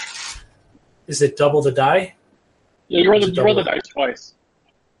is it double the die? Yeah, you roll the dice twice.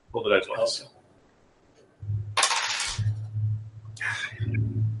 Roll the dice once.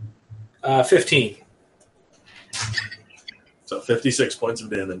 Okay. 15. So 56 points of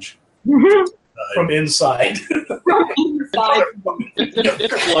damage. From inside. It's bloody.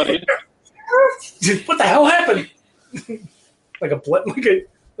 What the hell happened? like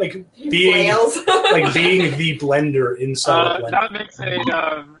being Flails. like being the blender inside a blender. That makes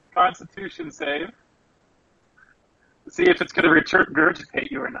a Constitution save. See if it's going to regurgitate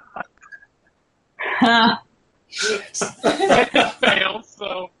you or not. It fails.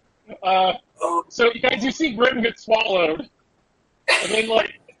 So you guys, you see Grim get swallowed, and then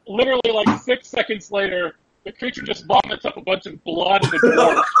literally 6 seconds later, the creature just vomits up a bunch of blood in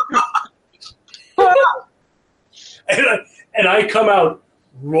the dwarf. And I come out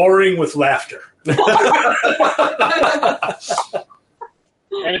roaring with laughter.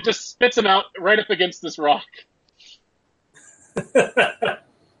 And it just spits him out right up against this rock.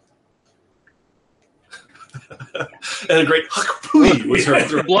 And a great "Hakapui" was heard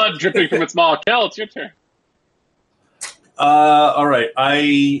through. Blood dripping from its maw. Cal, it's your turn. All right.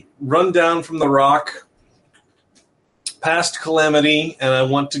 I run down from the rock past Calamity, and I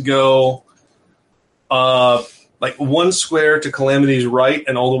want to go 1 square to Calamity's right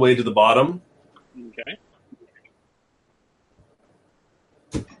and all the way to the bottom. Okay.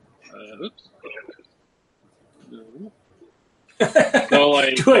 Oops. No. So,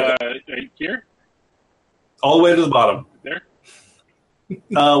 right here? All the way to the bottom. There?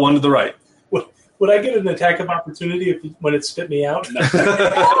 1 to the right. Would I get an attack of opportunity when it spit me out? No.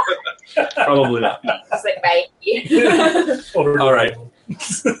 Probably not. It's like, bye. All right.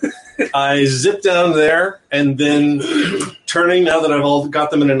 I zip down there, and then turning, now that I've all got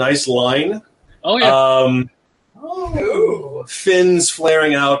them in a nice line, Oh, yeah. fins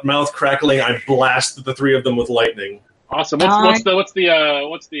flaring out, mouth crackling, I blast the 3 of them with lightning. Awesome. What's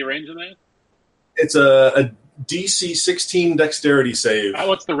the range of that? It's a DC 16 dexterity save.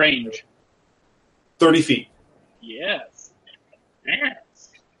 What's the range? 30 feet. Yes. All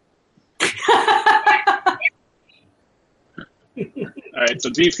right, so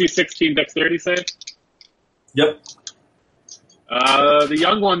DC 16 dexterity save. Yep. The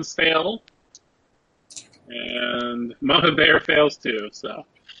young ones fail, and Mama Bear fails too. So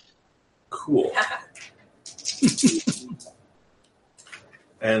Cool.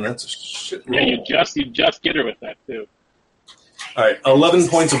 And that's a shit roll. yeah, you just get her with that too. All right, 11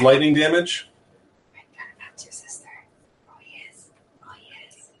 points of lightning damage. That's your sister. Oh, yes. Oh,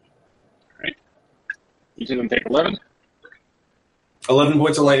 yes. All right, each of them take 11. 11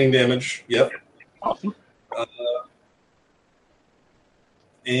 points of lightning damage. Yep. Awesome.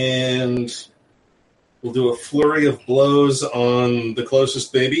 And we'll do a flurry of blows on the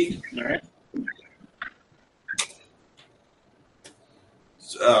closest baby. All right.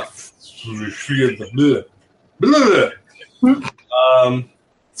 It's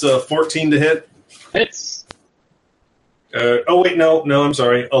a 14 to hit. Hits. Oh, wait, no, I'm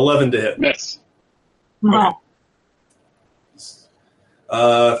sorry. 11 to hit. Miss. Wow.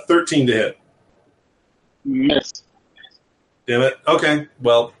 13 to hit. Miss. Damn it. Okay,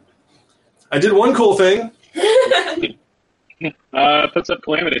 well, I did one cool thing. Puts up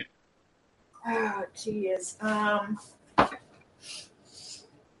Calamity. Oh, jeez.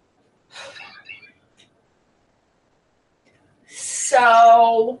 So.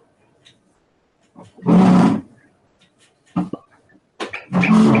 So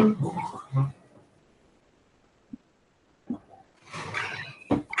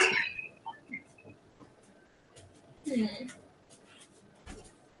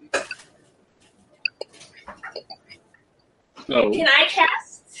Can I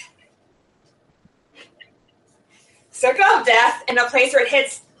cast Circle of Death in a place where it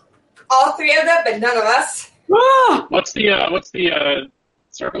hits all three of them, but none of us. Ah! What's the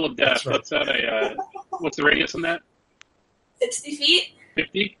circle of death? That's right. What's that? What's the radius on that? 60 feet?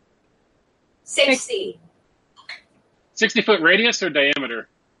 50? 60. 60-foot radius or diameter?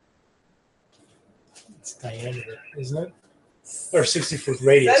 It's diameter, isn't it? Or 60-foot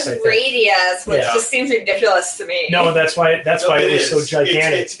radius. I That's think. radius, which Yeah. just seems ridiculous to me. No, that's why it was so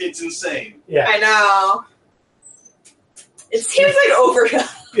gigantic. It's insane. Yeah. I know. It seems like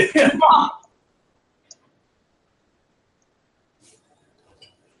overkill.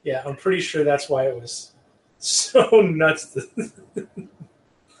 Yeah, I'm pretty sure that's why it was so nuts.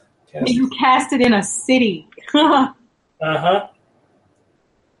 You cast it in a city. Uh-huh.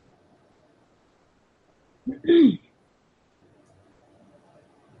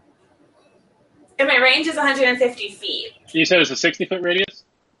 And my range is 150 feet. You said it's a 60-foot radius?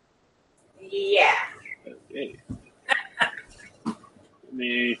 Yeah. Okay.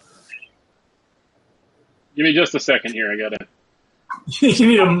 Give me just a second here. I gotta. You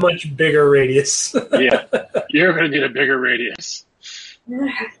need a much bigger radius. Yeah, you're gonna need a bigger radius. You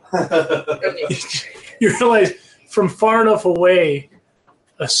realize from far enough away,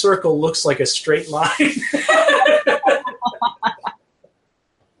 a circle looks like a straight line.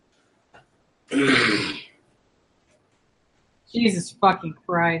 Jesus fucking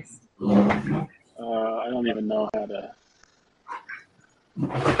Christ. I don't even know how to.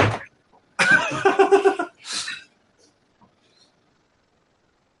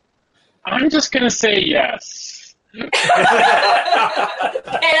 I'm just gonna say yes. And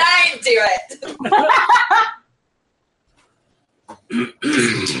I do it.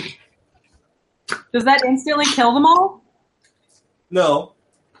 Does that instantly kill them all? No,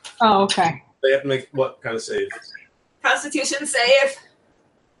 Oh, okay. they have to make what kind of save? Constitution save.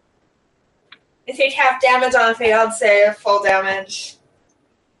 I take half damage on a failed save, full damage.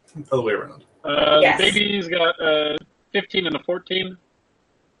 Other way around. Yes. The baby's got 15 and a 14.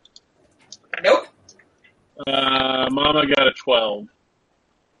 Nope. Mama got a 12.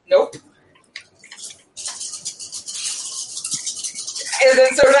 Nope. And then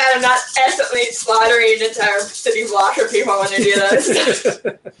so that I'm not instantly slaughtering an entire city block of people when I do this.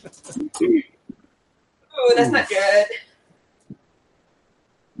 Ooh, that's not good.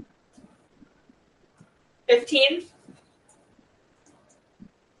 15?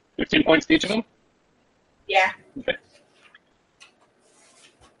 15 points to each of them? Yeah. Okay.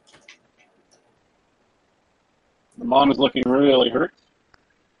 The mom is looking really hurt.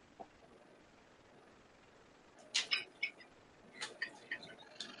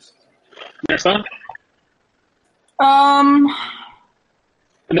 Their son? Um,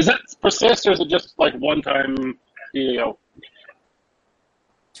 And does it persist, or is it just like one time deal?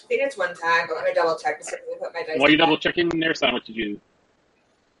 I think it's one time, but let me double check before I put my dice. While you back. double checking their son, what did you do?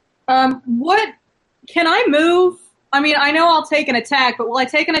 what can I move? I mean, I know I'll take an attack, but will I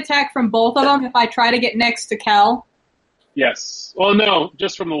take an attack from both of them if I try to get next to Kel? Yes. Well, no,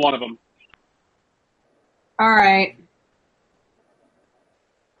 just from the one of them. All right.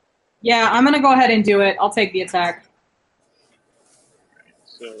 Yeah, I'm going to go ahead and do it. I'll take the attack.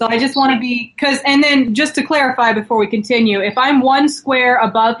 So I just want to be, and then just to clarify before we continue, if I'm one square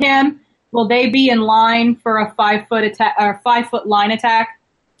above him, will they be in line for a 5-foot attack or 5-foot line attack?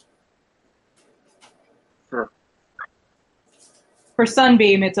 Sure. For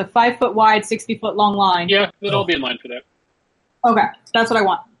Sunbeam, it's a 5-foot wide, 60-foot long line. Yeah, it'll be in line for that. Okay, that's what I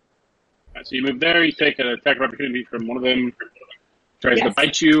want. All right, so you move there, you take an attack of opportunity from one of them, tries to Yes.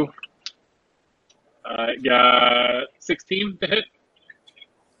 bite you. Got 16 to hit.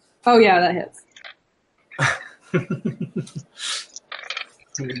 Oh yeah, that hits.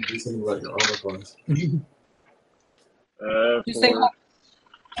 Do something about your armor class. You say For,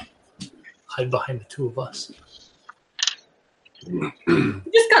 Hide behind the two of us. you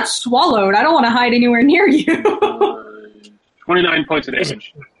just got swallowed. I don't want to hide anywhere near you. 29 points of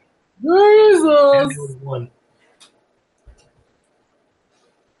damage. Jesus. One.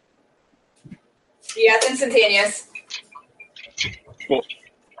 Yeah, it's instantaneous. Cool.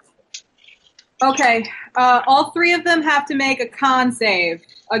 Okay, all three of them have to make a con save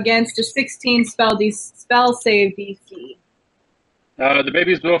against a 16 spell save DC. The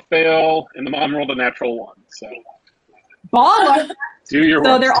babies both fail, and the mom rolled a natural 1. So Baller. do your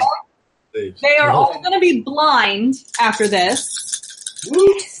So work. they're all Saves. they are all going to be blind after this.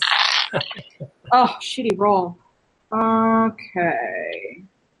 Oh, shitty roll. Okay.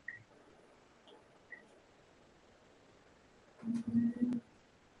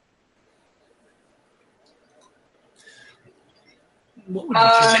 What would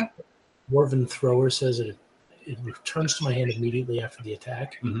you Dwarven Thrower says it it returns to my hand immediately after the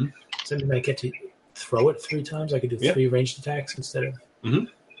attack. Mm-hmm. So then I get to throw it 3 times. I could do 3 ranged attacks instead of. Mm-hmm.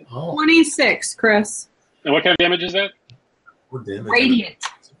 Oh. 26, Chris. And what kind of damage is that? What damage? Radiant.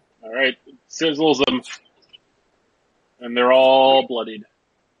 All right. Sizzles them. And they're all bloodied.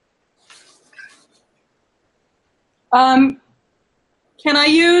 Can I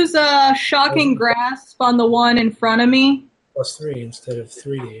use Shocking Grasp on the one in front of me? +3 instead of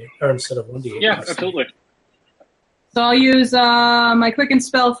 3d8, or instead of 1d8. Yeah, absolutely. So I'll use my Quicken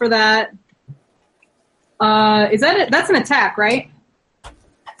Spell for that. Is that it? That's an attack, right?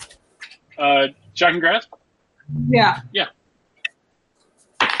 Shocking Grasp? Yeah. Yeah.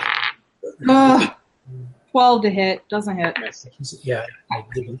 12 to hit. Doesn't hit. Nice. Yeah, I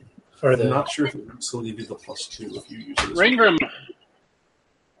didn't. Or I'm the, not sure if it would still give you the +2 if you use it. Raingrim.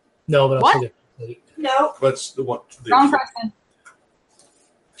 no, but I'll What? take it. No, That's the one. Wrong person.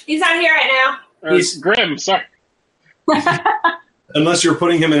 he's not here right now. He's- Grim, sorry. Unless you're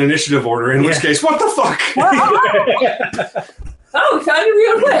putting him in initiative order, in which Yeah. case, what the fuck? Oh, we found you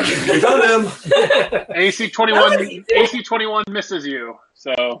real quick. We found him. AC 21. AC 21 misses you.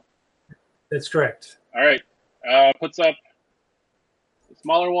 So, all That's correct. right. Puts up the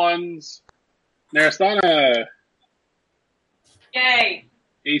smaller ones. Narasana. Yay.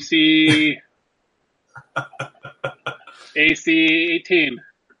 AC. AC 18.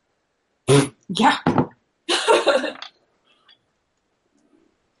 Yeah.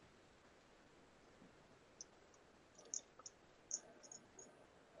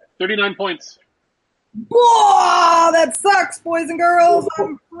 39 points. Whoa, that sucks, boys and girls.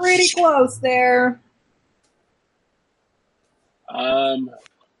 I'm pretty close there. And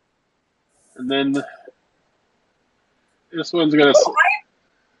then this one's gonna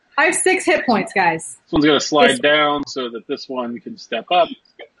I have 6 hit points, guys. slide down so that this one can step up.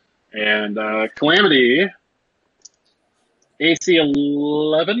 And Calamity, AC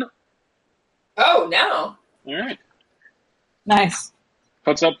 11. Oh, no. All right, Nice.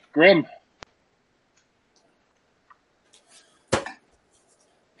 puts up Grim. I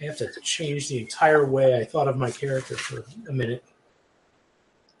have to change the entire way I thought of my character for a minute.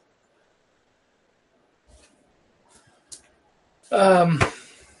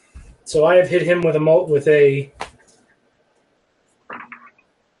 So I have hit him with a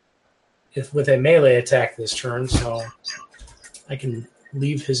melee attack this turn, so I can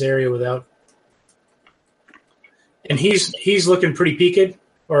leave his area without. And he's looking pretty peaked,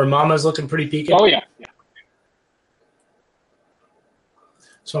 or Mama's looking pretty peaked. Oh yeah.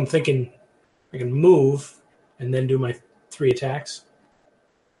 So I'm thinking I can move and then do my 3 attacks.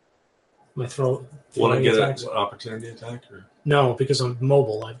 My Want to throwing get attacks. an opportunity attack? Or? No, because I'm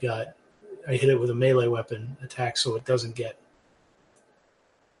mobile. I hit it with a melee weapon attack, so it doesn't get.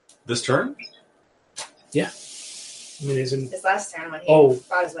 This turn? Yeah. I mean, isn't. His last turn when he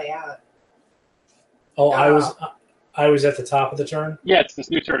fought his way out. Oh, I was at the top of the turn. Yeah, it's this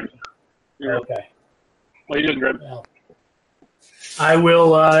new turn. Okay. What are you doing, Grim? Well, I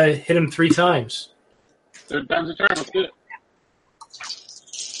will hit him 3 times. Third time's a turn. Let's do it.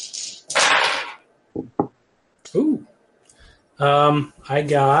 Ooh. I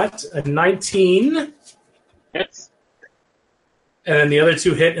got a 19, Hits. and then the other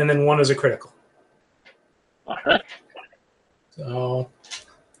 2 hit, and then 1 is a critical. All right. So,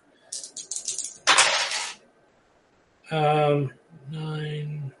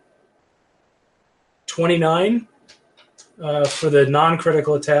 29 for the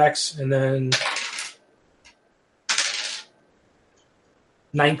non-critical attacks, and then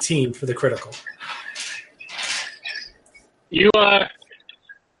 19 for the critical. You,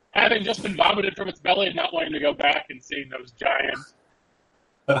 having just been vomited from its belly and not wanting to go back and seeing those giant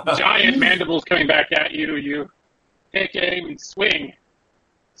mandibles coming back at you, you take aim and swing,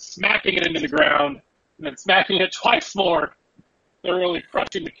 smacking it into the ground, and then smacking it twice more, thoroughly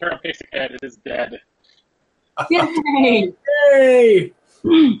crushing the carapacic head. It is dead. Yay. Yay!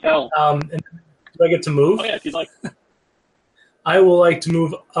 Hell. And do I get to move? Oh, yeah, if you'd like. I will like to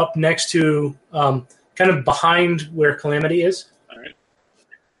move up next to, kind of behind where Calamity is. All right.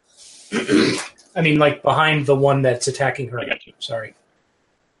 I mean, like behind the one that's attacking her. I got you. Sorry.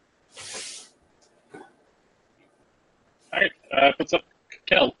 All right. Puts up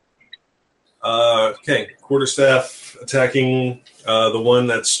Kel. Okay, quarterstaff attacking the one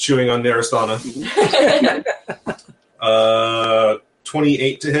that's chewing on Narasana.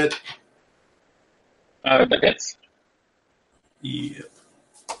 28 to hit. That hits. Yeah.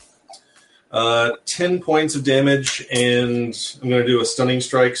 10 points of damage, and I'm going to do a stunning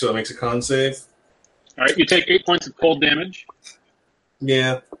strike, so it makes a con save. All right. You take 8 points of cold damage.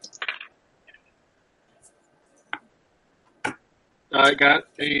 Yeah. I got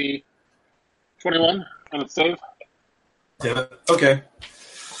a 21 on a save. Damn it. Okay.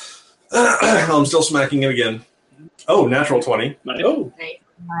 I'm still smacking it again. Oh, natural 20. Nice. Oh,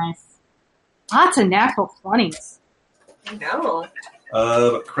 Nice. Lots of natural 20s. I know.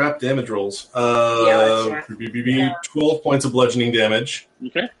 But crap damage rolls. Yeah, 12 points of bludgeoning damage.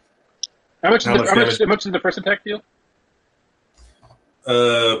 Okay. How much did the first attack deal?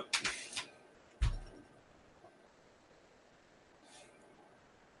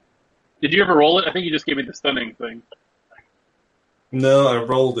 Did you ever roll it? I think you just gave me the stunning thing. No, I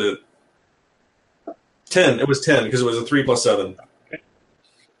rolled it. 10. It was 10 because it was a 3 plus 7. Okay.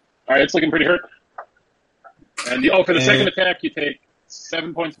 All right, it's looking pretty hurt. And for the second attack, you take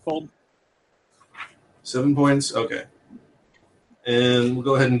 7 points of cold. 7 points? Okay. And we'll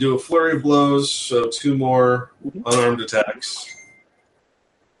go ahead and do a flurry of blows, so 2 more unarmed attacks.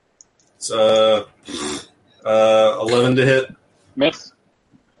 It's 11 to hit. Miss.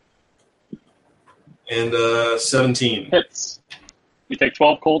 And 17. Hits. You take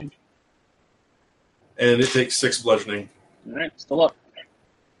 12 cold. And it takes 6 bludgeoning. All right, still up.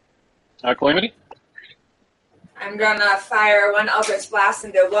 Calamity? I'm gonna fire one Eldritch Blast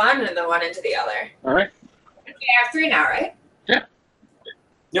into one and then one into the other. All right. We have 3 now, right? Yeah.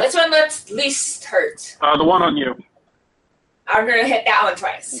 Yep. Which one looks least hurt? The one on you. I'm gonna hit that one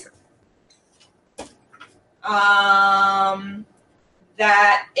twice.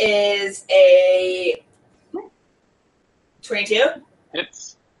 That is a 22.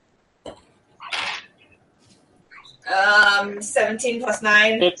 Hits. 17 plus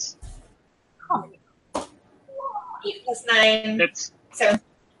 9. Hits. 8 plus 9. Hits. 7.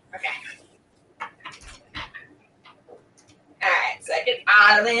 Okay. Alright, so I get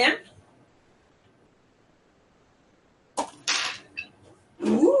out of him.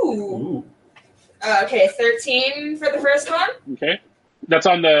 Ooh. Okay, 13 for the first one. Okay. That's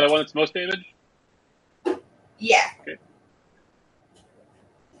on the one that's most damage? Yeah. Okay.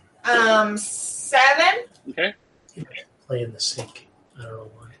 7 Okay. play in the sink. I don't know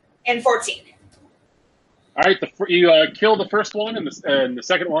why. and 14. All right, you kill the first one, and the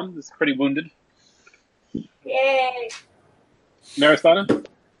second one is pretty wounded. Yay. Narasana?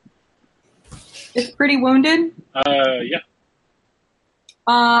 It's pretty wounded. Yeah.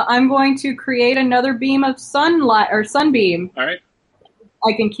 I'm going to create another beam of sunlight or sunbeam. All right.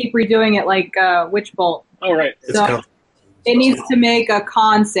 I can keep redoing it like Witch Bolt. Oh, right. So it needs to make a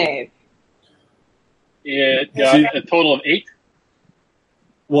con save. It got a total of 8.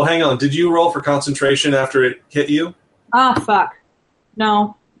 Well, hang on. Did you roll for concentration after it hit you? Ah, fuck.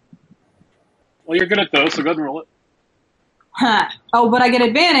 No. Well, you're good at those, so go ahead and roll it. Huh. Oh, but I get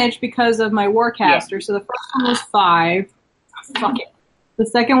advantage because of my Warcaster. Yeah. So the first one was 5. Fuck it. The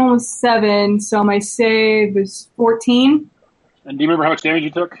second one was 7, so my save was 14. And do you remember how much damage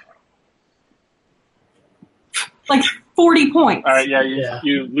you took? Like 40 points. All right,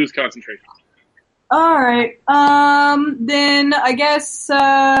 you lose concentration. All right. Then I guess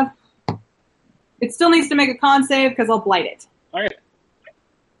it still needs to make a con save because I'll blight it. All right.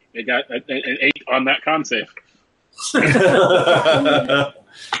 It got an 8 on that con save. A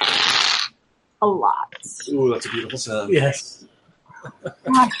lot. Ooh, that's a beautiful sound. Yes.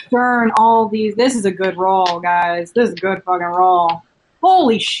 Gosh darn, all these. This is a good roll, guys. This is a good fucking roll.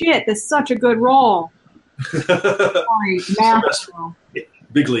 Holy shit, this is such a good roll. Sorry, math roll.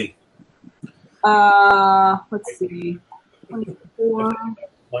 Bigly. Let's see. 24.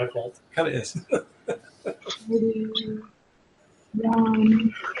 My fault. Kind of is.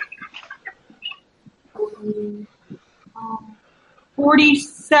 41.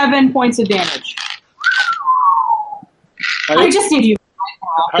 47 points of damage. I just need you.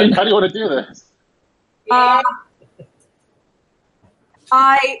 How do you want to do this?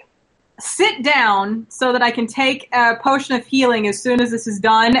 I sit down so that I can take a potion of healing as soon as this is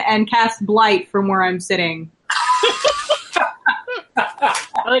done and cast Blight from where I'm sitting.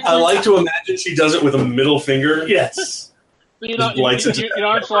 I like to imagine she does it with a middle finger. Yes. You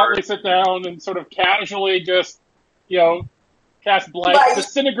nonchalantly sit down and sort of casually just, cast Blight,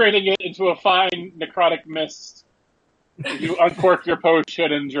 disintegrating it into a fine necrotic mist. You uncork your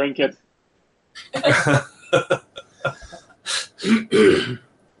potion and drink it. I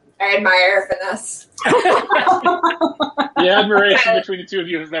admire her finesse. The admiration between the two of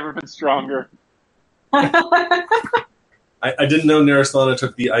you has never been stronger. I didn't know Narasana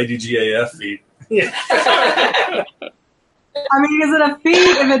took the IDGAF feat. Yeah. I mean, is it a feat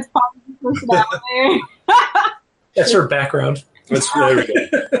if it's positive personality? That's her background. There we go.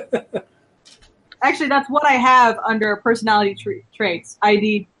 Actually, that's what I have under personality traits.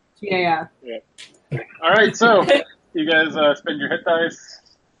 IDGAF. Yeah. All right, so you guys spend your hit dice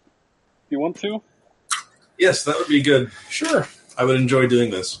if you want to. Yes, that would be good. Sure. I would enjoy doing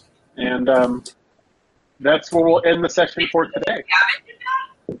this. And that's where we'll end the session for today.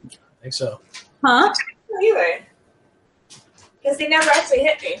 I think so. Huh? Either. Because they never actually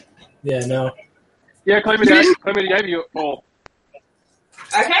hit me. Yeah, no. Yeah, Calamity gave you full.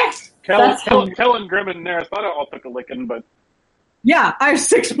 Okay. Kellen, Grim, and Narasana all took a licking, but Yeah, I have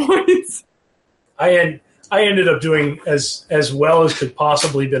 6 points. I ended up doing as well as could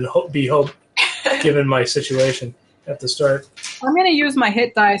possibly be hoped, given my situation at the start. I'm going to use my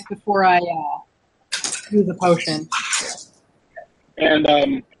hit dice before I use a potion. and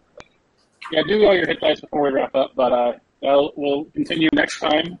do all your hit dice before we wrap up. But we'll continue next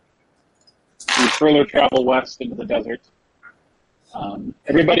time. We further travel west into the desert.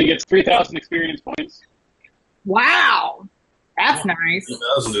 Everybody gets 3,000 experience points. Wow. That's nice.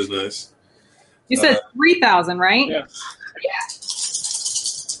 2,000 is nice. You said 3,000, right? Yeah. Yeah.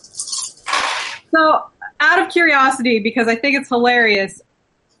 So, out of curiosity, because I think it's hilarious,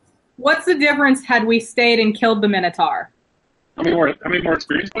 what's the difference had we stayed and killed the Minotaur? How many more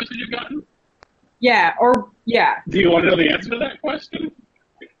experience points have you gotten? Yeah, Do you want to know the answer to that question?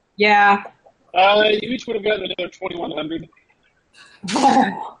 Yeah. You each would have gotten another 2,100.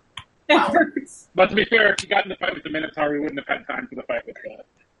 Oh, it hurts. But to be fair, if you got in the fight with the Minotaur, we wouldn't have had time for the fight with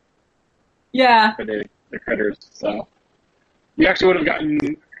Yeah. the critters. So you actually would have gotten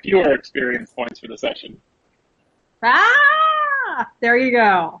fewer experience points for the session. Ah! There you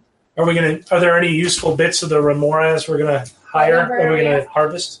go. Are there any useful bits of the remoras we're gonna hire? Are we gonna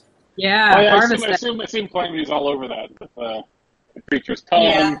harvest? Yeah, I harvest it. assume Calamity's all over that with the creature's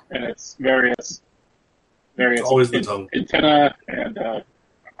tongue and its various Always the tongue. antenna and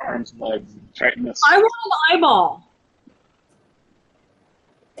arms and legs and chitinous. I want an eyeball.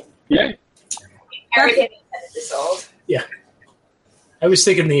 Yeah. Everything is sold. Yeah. I was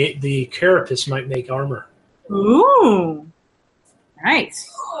thinking the carapace might make armor. Ooh. Nice.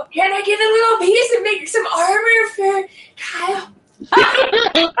 Can I get a little piece and make some armor for Kyle? I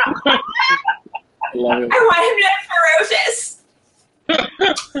love it. I want him to be ferocious.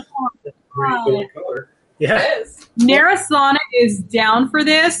 Pretty cool color. Yeah. Yes. Narasana is down for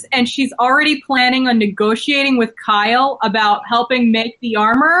this, and she's already planning on negotiating with Kyle about helping make the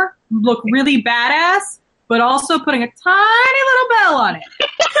armor look really badass, but also putting a tiny little bell on it.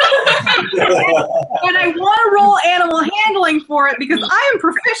 And I want to roll animal handling for it because I am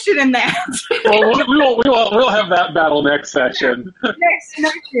proficient in that. Well, we'll have that battle next session. next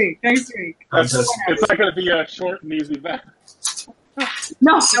week. It's not going to be a short and easy battle.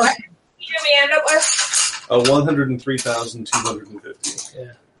 No. Should we end up with? 103,250.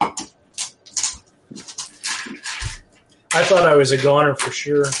 Yeah. I thought I was a goner for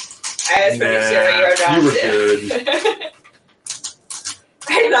sure. I was pretty sure you were down you were too. good.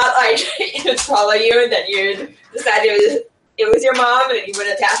 I thought it would follow you and then you'd decide it was your mom and then you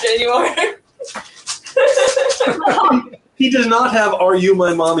wouldn't attach it anymore. He does not have "Are you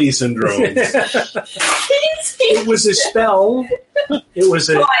my mommy" syndrome. It was a spell. It was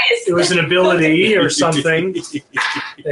an ability or something.